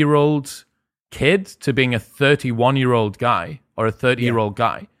 23-year-old kid to being a 31-year-old guy or a 30-year-old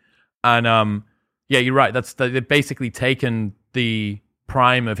guy. And yeah, you're right. They've basically taken the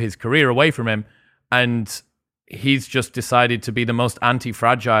prime of his career away from him, and he's just decided to be the most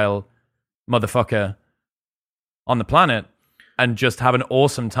anti-fragile motherfucker on the planet and just have an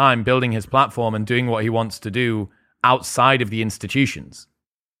awesome time building his platform and doing what he wants to do outside of the institutions.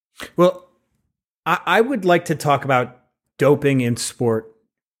 Well, I would like to talk about doping in sport,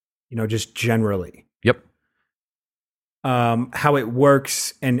 just generally. Yep. How it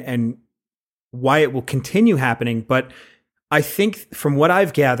works and why it will continue happening. But I think from what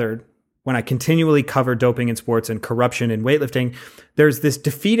I've gathered, when I continually cover doping in sports and corruption in weightlifting, there's this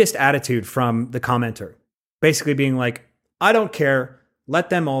defeatist attitude from the commenter, basically being like, I don't care, let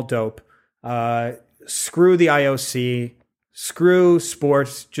them all dope, screw the IOC, screw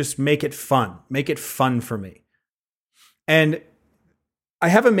sports, just make it fun for me. And I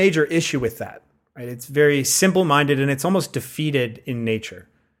have a major issue with that, right? It's very simple-minded and it's almost defeated in nature.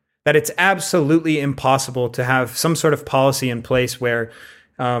 That it's absolutely impossible to have some sort of policy in place where,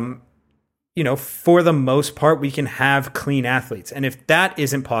 for the most part, we can have clean athletes. And if that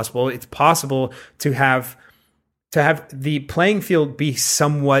isn't possible, it's possible to have the playing field be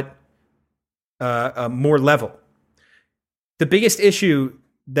somewhat more level. The biggest issue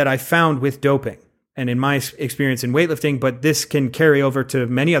that I found with doping, and in my experience in weightlifting, but this can carry over to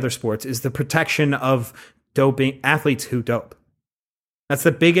many other sports, is the protection of doping athletes who dope. That's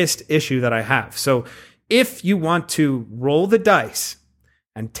the biggest issue that I have. So if you want to roll the dice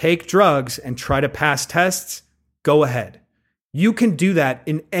and take drugs and try to pass tests, go ahead. You can do that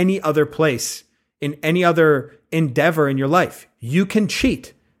in any other place, in any other endeavor in your life. You can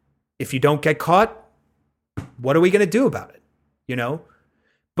cheat. If you don't get caught, what are we going to do about it?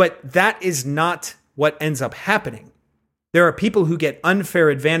 But that is not what ends up happening. There are people who get unfair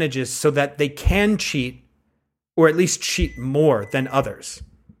advantages so that they can cheat, or at least cheat more than others.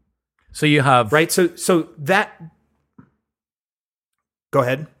 So you have... Right? So that... Go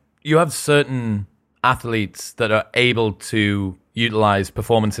ahead. You have certain athletes that are able to utilize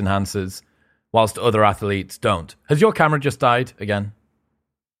performance enhancers whilst other athletes don't. Has your camera just died again?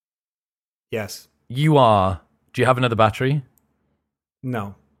 Yes. Do you have another battery?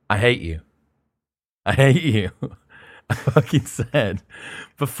 No. I hate you. I fucking said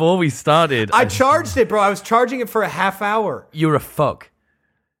before we started. I charged it, bro. I was charging it for a half hour. You're a fuck.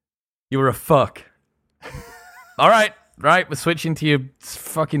 All right. We're switching to your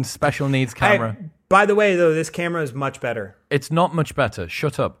fucking special needs camera. By the way, though, this camera is much better. It's not much better.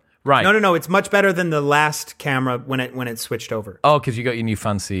 Shut up. Right. No. It's much better than the last camera when it switched over. Oh, because you got your new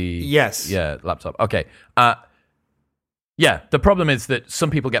fancy... Yes. Yeah, laptop. Okay. Yeah, the problem is that some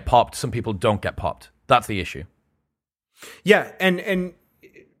people get popped, some people don't get popped. That's the issue. Yeah, and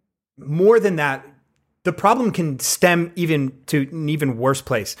more than that, the problem can stem even to an even worse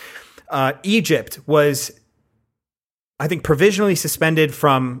place. Egypt was, I think, provisionally suspended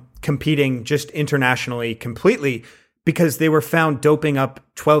from competing just internationally completely because they were found doping up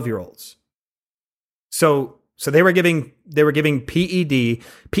 12-year-olds. So they were giving PEDs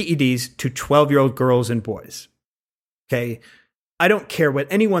to 12-year-old girls and boys. Okay, I don't care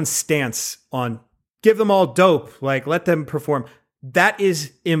what anyone's stance on give them all dope, like let them perform. That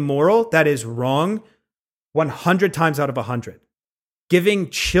is immoral. That is wrong 100 times out of 100. Giving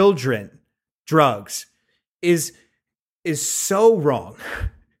children drugs is so wrong.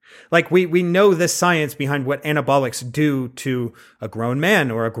 Like we know the science behind what anabolics do to a grown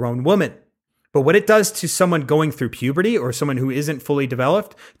man or a grown woman. But what it does to someone going through puberty or someone who isn't fully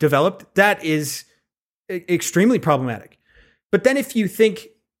developed, that is extremely problematic. But then if you think,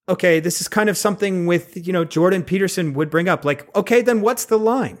 okay, this is kind of something with, Jordan Peterson would bring up, like, okay, then what's the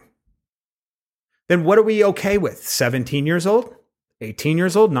line? Then what are we okay with? 17 years old? 18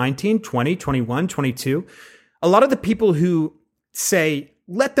 years old, 19, 20, 21, 22. A lot of the people who say,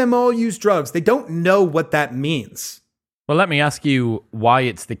 let them all use drugs, they don't know what that means. Well, let me ask you why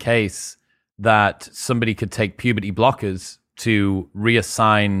it's the case that somebody could take puberty blockers to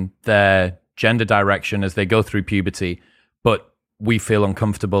reassign their gender direction as they go through puberty, but we feel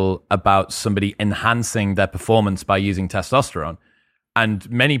uncomfortable about somebody enhancing their performance by using testosterone. And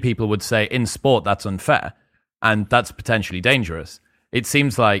many people would say in sport, that's unfair and that's potentially dangerous. It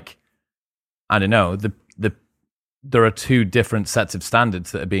seems like, I don't know, there are two different sets of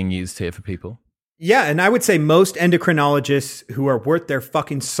standards that are being used here for people. Yeah, and I would say most endocrinologists who are worth their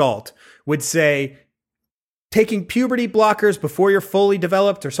fucking salt would say taking puberty blockers before you're fully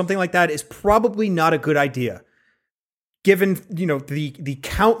developed or something like that is probably not a good idea. Given, the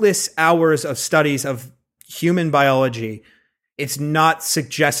countless hours of studies of human biology, it's not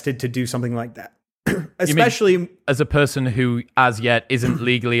suggested to do something like that. Especially as a person who as yet isn't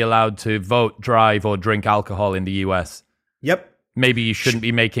legally allowed to vote, drive, or drink alcohol in the US. Yep. Maybe you shouldn't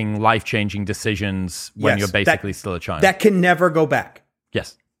be making life-changing decisions when you're basically still a child. That can never go back.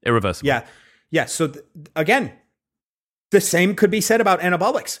 Yes. Irreversible. Yeah. Yeah. So again, the same could be said about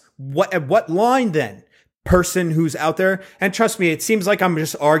anabolics. At what line then? Person who's out there, and trust me, it seems like I'm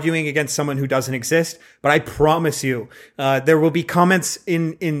just arguing against someone who doesn't exist, but I promise you, there will be comments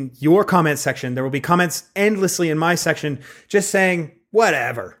in your comment section. There will be comments endlessly in my section just saying,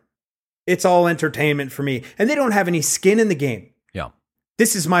 whatever. It's all entertainment for me. And they don't have any skin in the game. Yeah.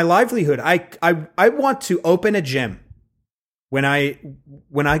 This is my livelihood. I want to open a gym when I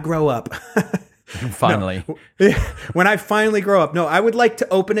grow up. Finally. No. When I finally grow up. No, I would like to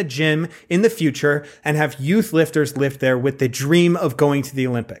open a gym in the future and have youth lifters lift there with the dream of going to the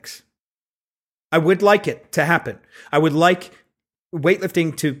Olympics. I would like it to happen. I would like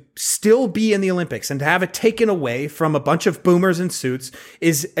weightlifting to still be in the Olympics, and to have it taken away from a bunch of boomers in suits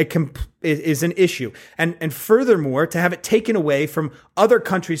is an issue. And furthermore, to have it taken away from other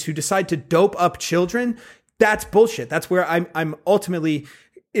countries who decide to dope up children, that's bullshit. That's where I'm ultimately,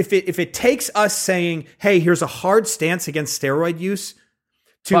 if it takes us saying, hey, here's a hard stance against steroid use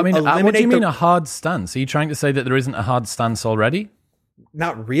to eliminate. What do you mean a hard stance? Are you trying to say that there isn't a hard stance already?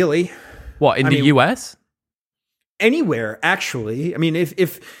 Not really. What, in the US? Anywhere, actually. I mean,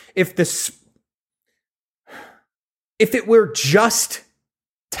 if it were just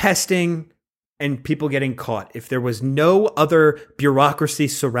testing and people getting caught, if there was no other bureaucracy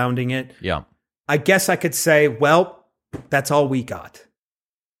surrounding it, yeah, I guess I could say, well, that's all we got.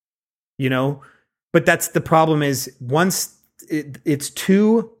 But that's the problem is once it's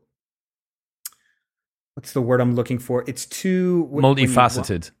too, what's the word I'm looking for? It's too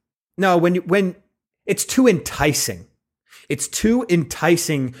multifaceted. When it's too enticing. It's too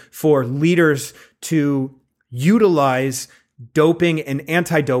enticing for leaders to utilize doping and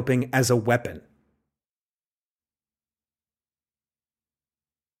anti-doping as a weapon.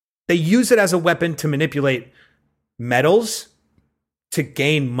 They use it as a weapon to manipulate medals, to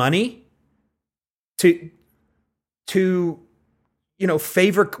gain money, to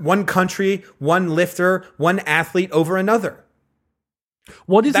favor one country, one lifter, one athlete over another.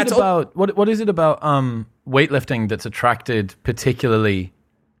 What is it about weightlifting that's attracted particularly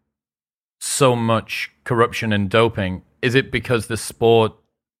so much corruption and doping? Is it because the sport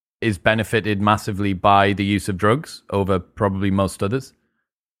is benefited massively by the use of drugs over probably most others?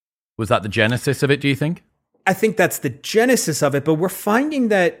 Was that the genesis of it, do you think? I think that's the genesis of it, but we're finding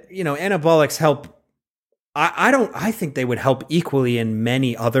that, anabolics help. I think they would help equally in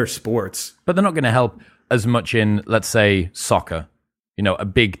many other sports. But they're not going to help as much in, let's say, soccer. A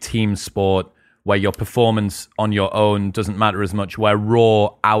big team sport where your performance on your own doesn't matter as much, where raw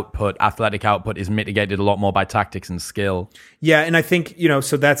output, athletic output is mitigated a lot more by tactics and skill. Yeah, and I think,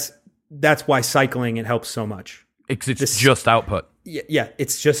 so that's why cycling, it helps so much. It's just output. Yeah,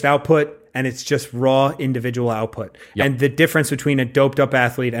 it's just output, and it's just raw individual output. Yep. And the difference between a doped up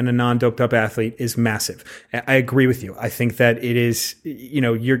athlete and a non-doped up athlete is massive. I agree with you. I think that it is,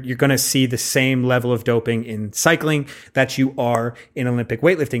 you're going to see the same level of doping in cycling that you are in Olympic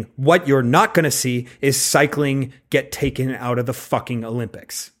weightlifting. What you're not going to see is cycling get taken out of the fucking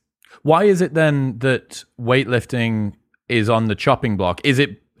Olympics. Why is it then that weightlifting is on the chopping block? Is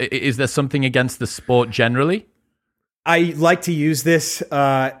there something against the sport generally? I like to use this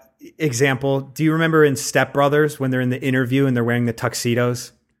example. Do you remember in Step Brothers when they're in the interview and they're wearing the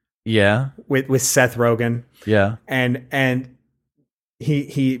tuxedos? Yeah. With Seth Rogen. Yeah. And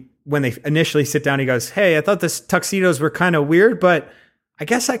he when they initially sit down, he goes, "Hey, I thought the tuxedos were kind of weird, but I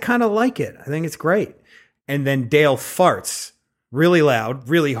guess I kind of like it. I think it's great." And then Dale farts really loud,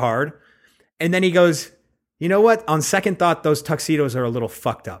 really hard. And then he goes, you know what? On second thought, those tuxedos are a little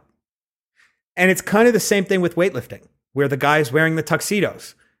fucked up. And it's kind of the same thing with weightlifting, where the guy's wearing the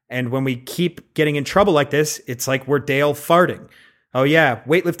tuxedos. And when we keep getting in trouble like this, it's like we're Dale farting. Oh yeah,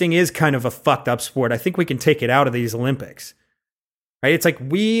 weightlifting is kind of a fucked up sport. I think we can take it out of these Olympics. Right? It's like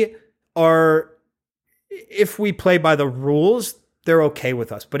if we play by the rules, they're okay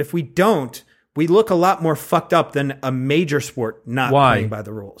with us. But if we don't, we look a lot more fucked up than a major sport not playing by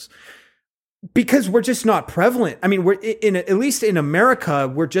the rules. Because we're just not prevalent. I mean, at least in America,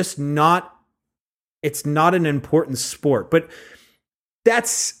 we're just not, it's not an important sport. But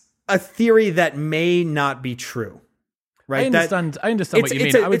that's a theory that may not be true. Right? I understand what you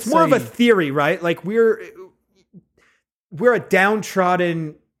mean. It's more of a theory, right? Like we're a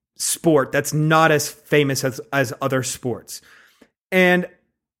downtrodden sport that's not as famous as other sports. And,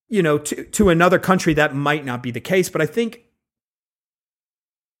 you know, to another country, that might not be the case. But I think,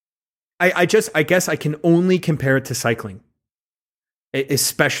 I guess I can only compare it to cycling,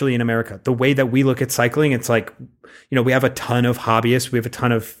 especially in America. The way that we look at cycling, it's like, you know, we have a ton of hobbyists. We have a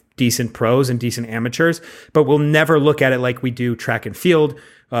ton of decent pros and decent amateurs, but we'll never look at it like we do track and field,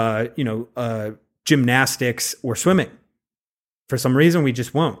 gymnastics or swimming. For some reason, we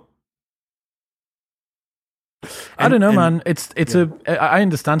just won't. I don't know, man. I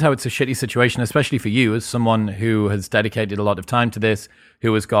understand how it's a shitty situation, especially for you as someone who has dedicated a lot of time to this,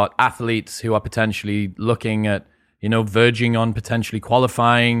 who has got athletes who are potentially looking at, you know, verging on potentially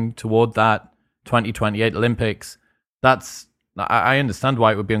qualifying toward that 2028 Olympics. I understand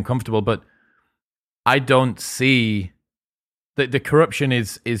why it would be uncomfortable, but I don't see the corruption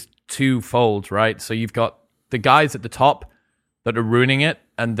is twofold, right? So you've got the guys at the top that are ruining it,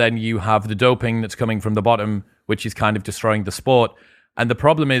 and then you have the doping that's coming from the bottom, which is kind of destroying the sport. And the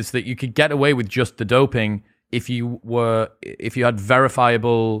problem is that you could get away with just the doping if you had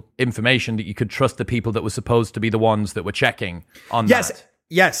verifiable information that you could trust the people that were supposed to be the ones that were checking on that.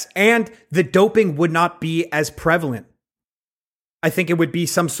 Yes, and the doping would not be as prevalent. I think it would be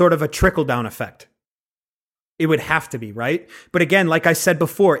some sort of a trickle-down effect. It would have to be, right? But again, like I said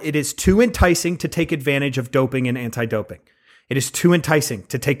before, it is too enticing to take advantage of doping and anti-doping. It is too enticing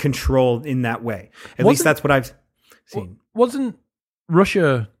to take control in that way. At least that's what I've seen. Weren't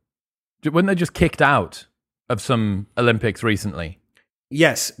they just kicked out of some Olympics recently?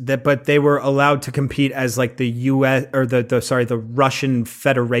 Yes, but they were allowed to compete as like the U.S. or the Russian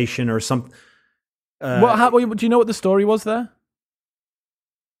Federation or something. Do you know what the story was there?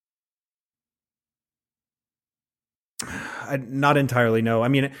 Not entirely, no. I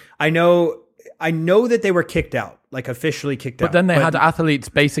mean, I know that they were kicked out, like officially kicked out. But then they had athletes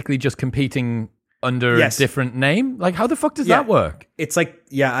basically just competing under a different name? Like, how the fuck does that work? It's like,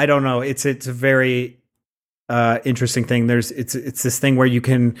 I don't know. It's a very interesting thing. It's this thing where you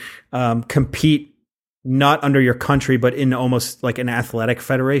can compete not under your country, but in almost like an athletic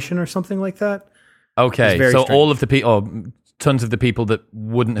federation or something like that. Okay, so strange. All of the people, tons of the people that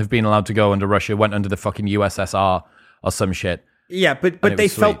wouldn't have been allowed to go under Russia went under the fucking USSR or some shit. Yeah, but they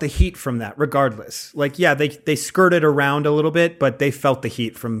felt the heat from that regardless. Like, they skirted around a little bit, but they felt the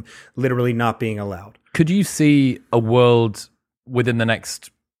heat from literally not being allowed. Could you see a world within the next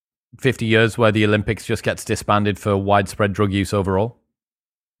 50 years where the Olympics just gets disbanded for widespread drug use overall?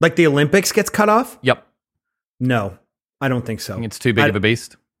 Like the Olympics gets cut off? Yep. No, I don't think so. I think it's too big of a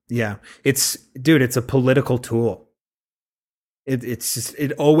beast. Yeah. It's a political tool.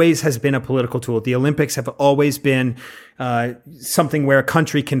 It always has been a political tool. The Olympics have always been something where a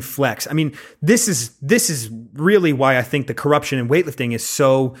country can flex. I mean, this is really why I think the corruption in weightlifting is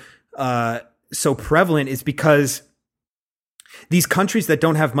so prevalent, is because these countries that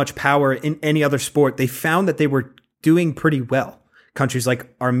don't have much power in any other sport, they found that they were doing pretty well. Countries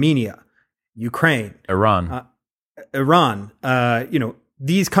like Armenia, Ukraine, Iran,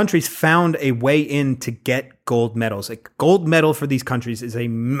 these countries found a way in to get gold medals. A gold medal for these countries is a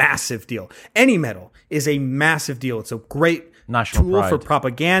massive deal. Any medal is a massive deal. It's a great national tool pride. For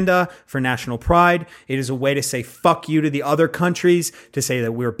propaganda, for national pride. It is a way to say fuck you to the other countries, to say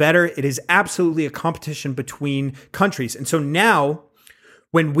that we're better. It is absolutely a competition between countries. And so now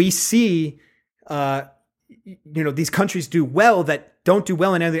when we see these countries do well that don't do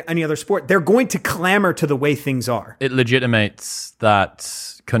well in any other sport, they're going to clamor to the way things are. It legitimates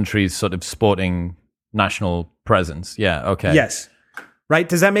that country's sort of sporting national presence. Yeah, okay. Yes. Right?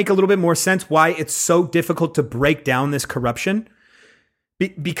 Does that make a little bit more sense why it's so difficult to break down this corruption?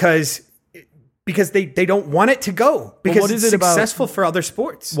 Because they don't want it to go. Because it's successful for other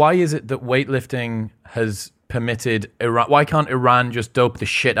sports. Why is it that weightlifting has permitted Iran? Why can't Iran just dope the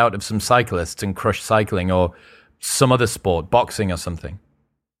shit out of some cyclists and crush cycling, or some other sport, boxing or something?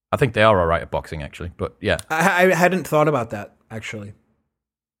 I think they are all right at boxing, actually. But yeah. I hadn't thought about that, actually.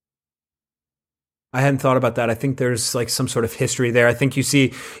 I hadn't thought about that. I think there's like some sort of history there. I think you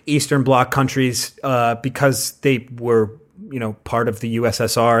see Eastern Bloc countries because they were, part of the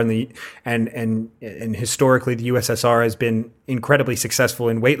USSR and historically the USSR has been incredibly successful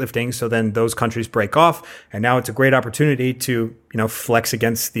in weightlifting. So then those countries break off, and now it's a great opportunity to flex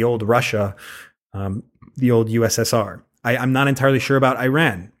against the old Russia, the old USSR. I'm not entirely sure about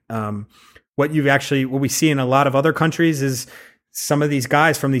Iran. What we see in a lot of other countries is some of these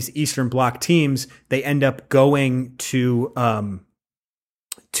guys from these Eastern Bloc teams, they end up going to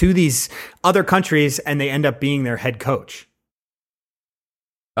these other countries and they end up being their head coach.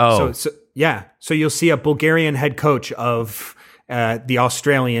 Oh, so you'll see a Bulgarian head coach of the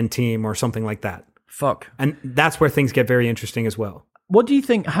Australian team or something like that. Fuck. And that's where things get very interesting as well. What do you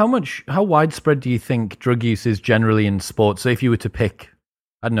think? How widespread do you think drug use is generally in sports? So if you were to pick,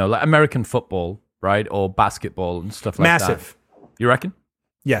 I don't know, like American football, right, or basketball and stuff like that. Massive. You reckon?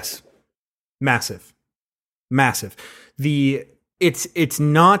 Yes. Massive. It's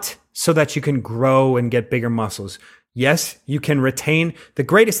not so that you can grow and get bigger muscles. Yes, you can retain. The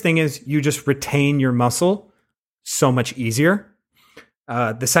greatest thing is you just retain your muscle so much easier.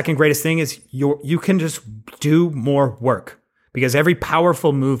 The second greatest thing is you can just do more work because every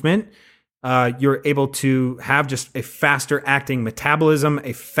powerful movement, you're able to have just a faster acting metabolism,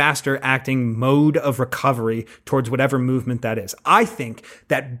 a faster acting mode of recovery towards whatever movement that is. I think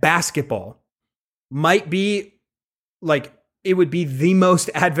that basketball might be it would be the most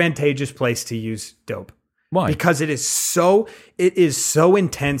advantageous place to use dope. Why? Because it is so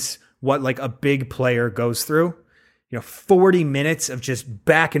intense what like a big player goes through. 40 minutes of just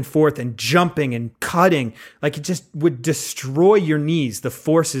back and forth and jumping and cutting, like it just would destroy your knees, the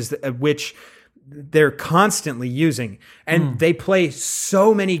forces at which they're constantly using. And they play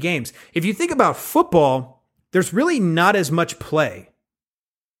so many games. If you think about football, there's really not as much play.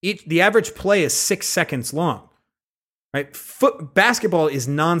 The average play is 6 seconds long. Right? Basketball is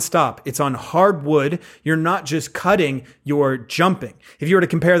nonstop. It's on hard wood. You're not just cutting, you're jumping. If you were to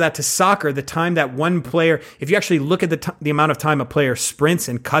compare that to soccer, the time that one player, if you actually look at the amount of time a player sprints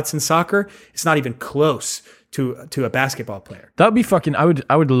and cuts in soccer, it's not even close to a basketball player. That would be fucking,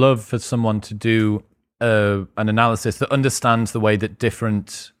 I would love for someone to do an analysis that understands the way that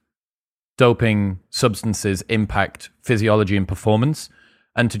different doping substances impact physiology and performance,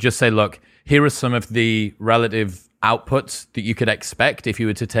 and to just say, look, here are some of the relative outputs that you could expect if you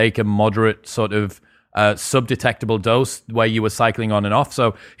were to take a moderate sort of sub-detectable dose where you were cycling on and off.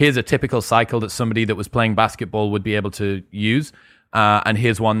 So here's a typical cycle that somebody that was playing basketball would be able to use. And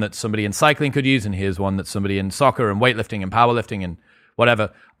here's one that somebody in cycling could use. And here's one that somebody in soccer and weightlifting and powerlifting and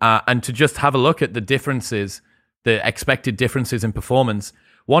whatever. And to just have a look at the differences, the expected differences in performance.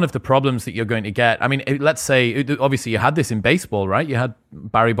 One of the problems that you're going to get, I mean, let's say, obviously you had this in baseball, right? You had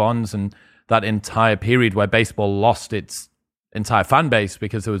Barry Bonds and that entire period where baseball lost its entire fan base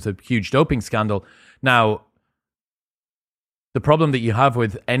because there was a huge doping scandal. Now, the problem that you have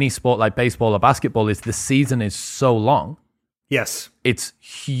with any sport like baseball or basketball is the season is so long. Yes. It's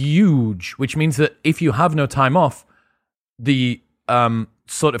huge, which means that if you have no time off, the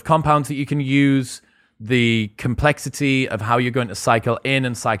sort of compounds that you can use, the complexity of how you're going to cycle in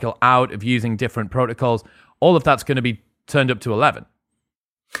and cycle out, of using different protocols, all of that's going to be turned up to 11.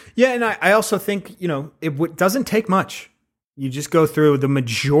 Yeah, and I also think, it doesn't take much. You just go through the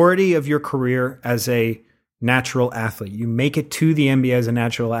majority of your career as a natural athlete. You make it to the NBA as a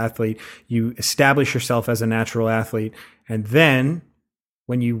natural athlete. You establish yourself as a natural athlete. And then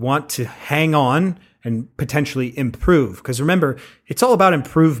when you want to hang on and potentially improve, because remember, it's all about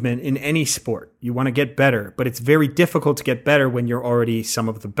improvement in any sport. You want to get better, but it's very difficult to get better when you're already some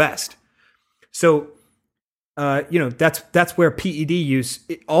of the best. So that's where PED use,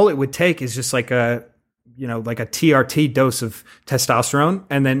 all it would take is just like a TRT dose of testosterone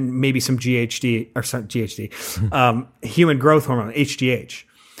and then maybe some human growth hormone, HGH.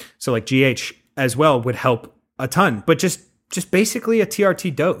 So like GH as well would help a ton, but just basically a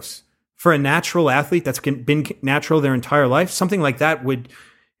TRT dose for a natural athlete that's been natural their entire life. Something like that would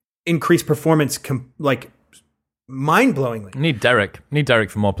increase performance mind-blowingly. Need Derek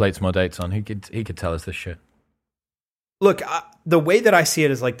for more plates, more dates on. He could tell us this shit. Look, the way that I see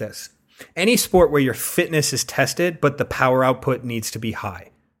it is like this. Any sport where your fitness is tested, but the power output needs to be high.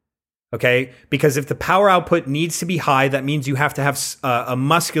 Okay? Because if the power output needs to be high, that means you have to have a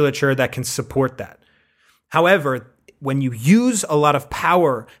musculature that can support that. However, when you use a lot of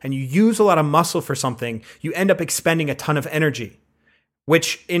power and you use a lot of muscle for something, you end up expending a ton of energy,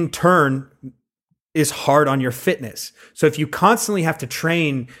 which in turn is hard on your fitness. So if you constantly have to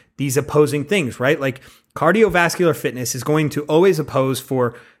train these opposing things, right? Like cardiovascular fitness is going to always oppose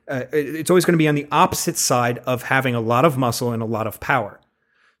for, it's always going to be on the opposite side of having a lot of muscle and a lot of power.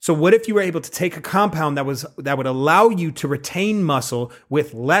 So what if you were able to take a compound that would allow you to retain muscle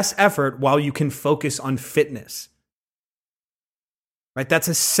with less effort while you can focus on fitness? Right? That's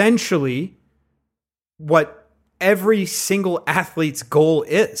essentially what every single athlete's goal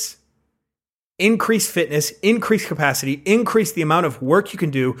is. Increase fitness, increase capacity, increase the amount of work you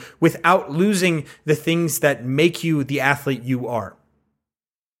can do without losing the things that make you the athlete you are.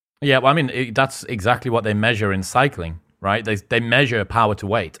 Yeah, well, I mean, that's exactly what they measure in cycling, right? They measure power to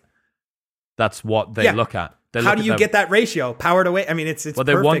weight. That's what they look at. How do you get that ratio, power to weight? I mean, it's well,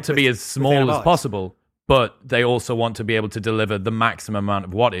 they want to be as small as possible, but they also want to be able to deliver the maximum amount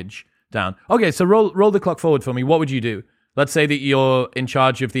of wattage down. Okay, so roll the clock forward for me. What would you do? Let's say that you're in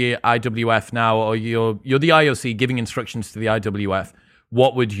charge of the IWF now, or you're the IOC giving instructions to the IWF.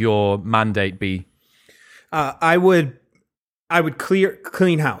 What would your mandate be? I would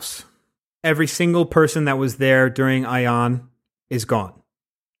clean house. Every single person that was there during Ion is gone.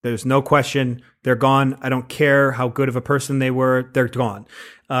 There's no question. They're gone. I don't care how good of a person they were. They're gone.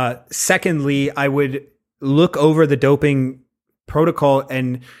 Secondly, I would look over the doping protocol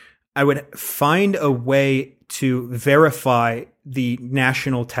and I would find a way to verify the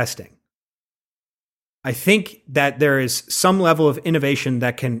national testing. I think that there is some level of innovation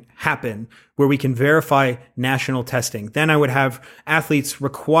that can happen where we can verify national testing. Then I would have athletes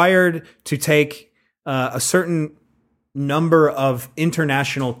required to take a certain number of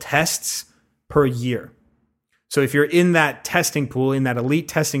international tests per year. So if you're in that testing pool, in that elite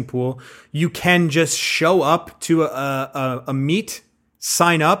testing pool, you can just show up to a meet,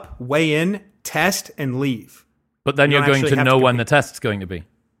 sign up, weigh in, test, and leave. But then you're going to know when the test's going to be.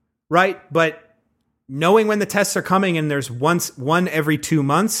 Right, but knowing when the tests are coming and there's one every 2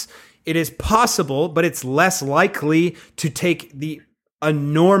 months, it is possible, but it's less likely to take the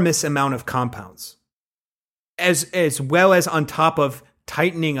enormous amount of compounds, as well as on top of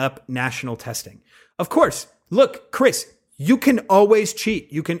tightening up national testing. Of course, look, Chris, you can always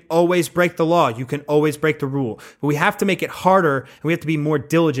cheat. You can always break the law. You can always break the rule. But we have to make it harder, and we have to be more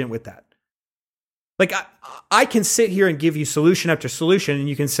diligent with that. Like, I can sit here and give you solution after solution, and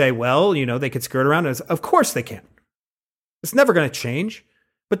you can say, well, they could skirt around it. Of course they can. It's never going to change.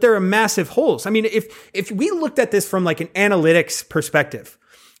 But there are massive holes. I mean, if we looked at this from like an analytics perspective,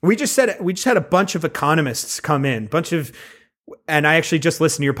 we just had a bunch of economists come in, and I actually just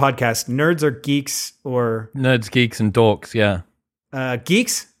listened to your podcast, Nerds or Geeks or... Nerds, Geeks, and Dorks, yeah.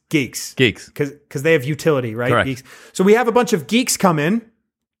 Geeks? Geeks. Geeks. Because they have utility, right? Correct. Geeks. So we have a bunch of geeks come in,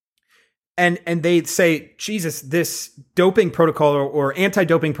 and they say, Jesus, this doping protocol or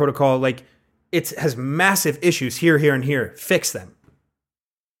anti-doping protocol, like, it has massive issues here, and here. Fix them.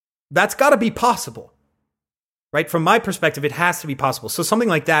 That's got to be possible, right? From my perspective, it has to be possible. So something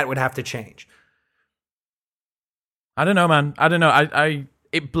like that would have to change. I don't know, man. I don't know.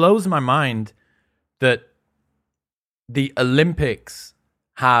 It blows my mind that the Olympics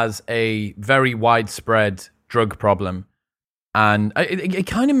has a very widespread drug problem. And it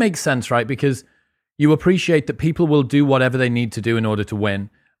kind of makes sense, right? Because you appreciate that people will do whatever they need to do in order to win.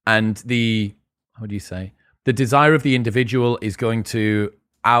 And the desire of the individual is going to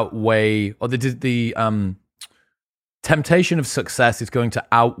outweigh, or the temptation of success is going to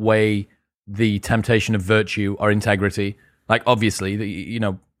outweigh the temptation of virtue or integrity. Like, obviously,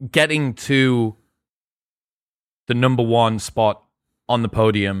 getting to the number one spot on the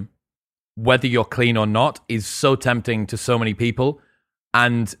podium, whether you're clean or not, is so tempting to so many people.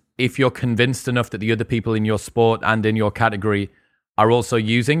 And if you're convinced enough that the other people in your sport and in your category are also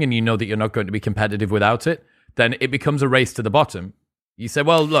using, and you know that you're not going to be competitive without it, then it becomes a race to the bottom. You say,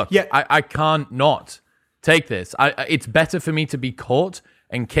 well, look, I can't not take this. It's better for me to be caught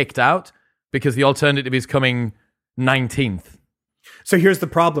and kicked out because the alternative is coming 19th. So here's the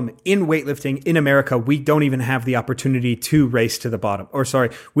problem. In weightlifting in America, we don't even have the opportunity to race to the bottom.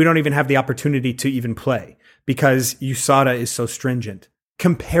 We don't even have the opportunity to even play because USADA is so stringent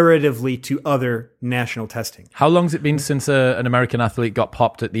comparatively to other national testing. How long has it been since an American athlete got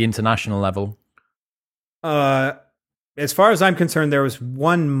popped at the international level? As far as I'm concerned, there was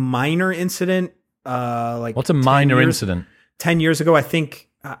one minor incident. What's a minor incident? 10 years ago, I think.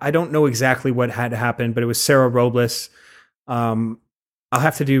 I don't know exactly what had happened, but it was Sarah Robles. I'll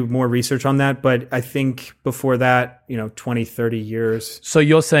have to do more research on that, but I think before that, 20, 30 years. So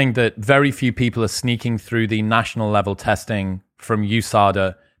you're saying that very few people are sneaking through the national level testing from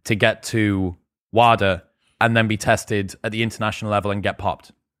USADA to get to WADA and then be tested at the international level and get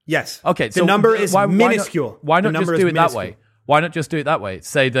popped? Yes. Okay, the number is minuscule. Why not just do it that way? Why not just do it that way?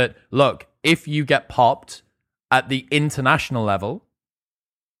 Say that, look, if you get popped at the international level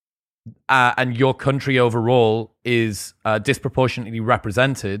and your country overall is disproportionately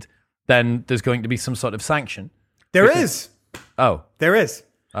represented, then there's going to be some sort of sanction. There is. Oh. There is.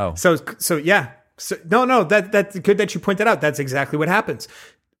 Oh. So yeah. So, no, that's good that you pointed out. That's exactly what happens.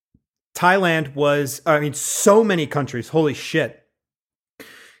 Thailand was, so many countries, holy shit.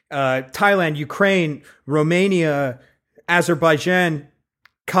 Thailand, Ukraine, Romania, Azerbaijan,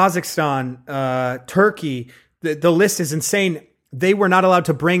 Kazakhstan, Turkey. The list is insane. They were not allowed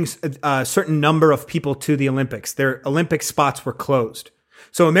to bring a certain number of people to the Olympics. Their Olympic spots were closed.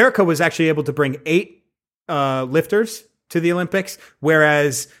 So America was actually able to bring 8 lifters to the Olympics,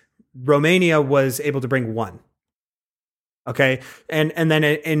 whereas Romania was able to bring 1. Okay. And then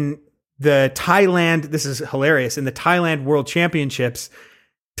in the Thailand, this is hilarious. In the Thailand World Championships,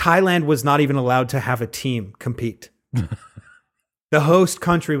 Thailand was not even allowed to have a team compete. The host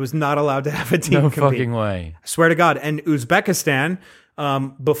country was not allowed to have a team compete. No fucking way. I swear to God. And Uzbekistan,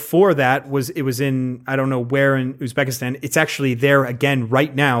 before that it was in, I don't know where in Uzbekistan. It's actually there again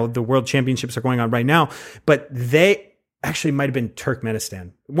right now. The World Championships are going on right now, but they actually might have been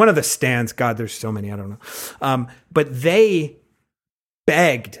Turkmenistan. One of the stands. God, there's so many. I don't know. But they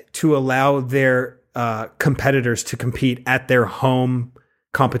begged to allow their competitors to compete at their home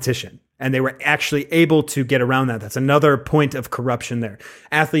competition. And they were actually able to get around that. That's another point of corruption there.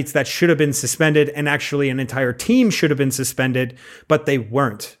 Athletes that should have been suspended, and actually an entire team should have been suspended, but they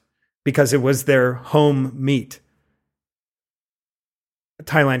weren't because it was their home meet.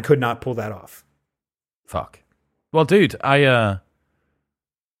 Thailand could not pull that off. Fuck. Well, dude, I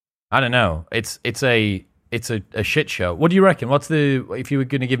don't know. It's a shit show. What do you reckon? If you were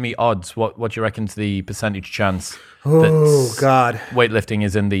going to give me odds, what do you reckon's the percentage chance that God, weightlifting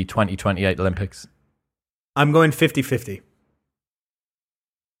is in the 2028 Olympics? I'm going 50-50.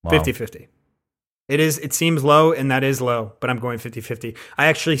 Wow. 50-50. It seems low, and that is low, but I'm going 50-50. I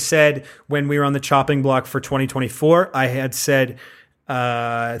actually said when we were on the chopping block for 2024, I had said,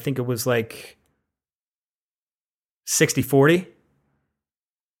 I think it was like 60-40.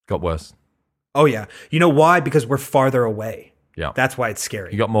 Got worse. Oh, yeah. You know why? Because we're farther away. Yeah. That's why it's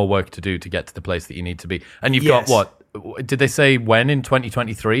scary. You got more work to do to get to the place that you need to be. And you've got what? Did they say when in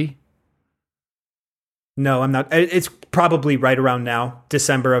 2023? No, I'm not. It's probably right around now,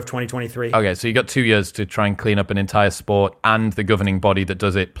 December of 2023. Okay, so you got 2 years to try and clean up an entire sport and the governing body that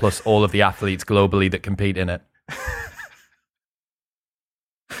does it, plus all of the athletes globally that compete in it.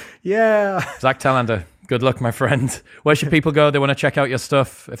 Yeah. Zach Talander, good luck, my friend. Where should people go? They want to check out your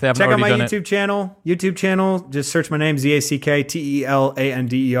stuff if they haven't already done it. Check out my YouTube channel. Just search my name,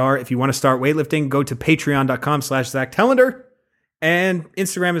 ZackTelander. If you want to start weightlifting, go to patreon.com/Zach Talander. And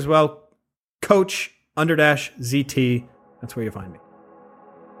Instagram as well, Coach_ZT. That's where you find me.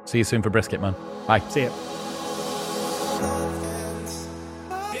 See you soon for brisket, man. Bye. See ya.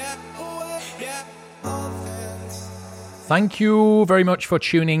 Thank you very much for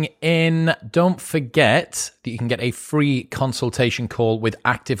tuning in. Don't forget that you can get a free consultation call with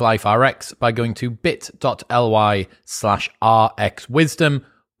Active Life RX by going to bit.ly/RxWisdom.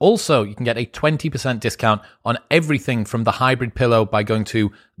 Also, you can get a 20% discount on everything from the Hybrid Pillow by going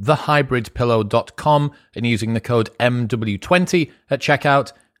to thehybridpillow.com and using the code MW20 at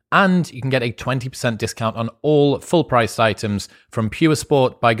checkout. And you can get a 20% discount on all full-priced items from Pure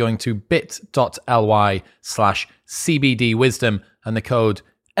Sport by going to bit.ly/CBDWisdom and the code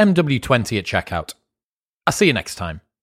MW20 at checkout. I'll see you next time.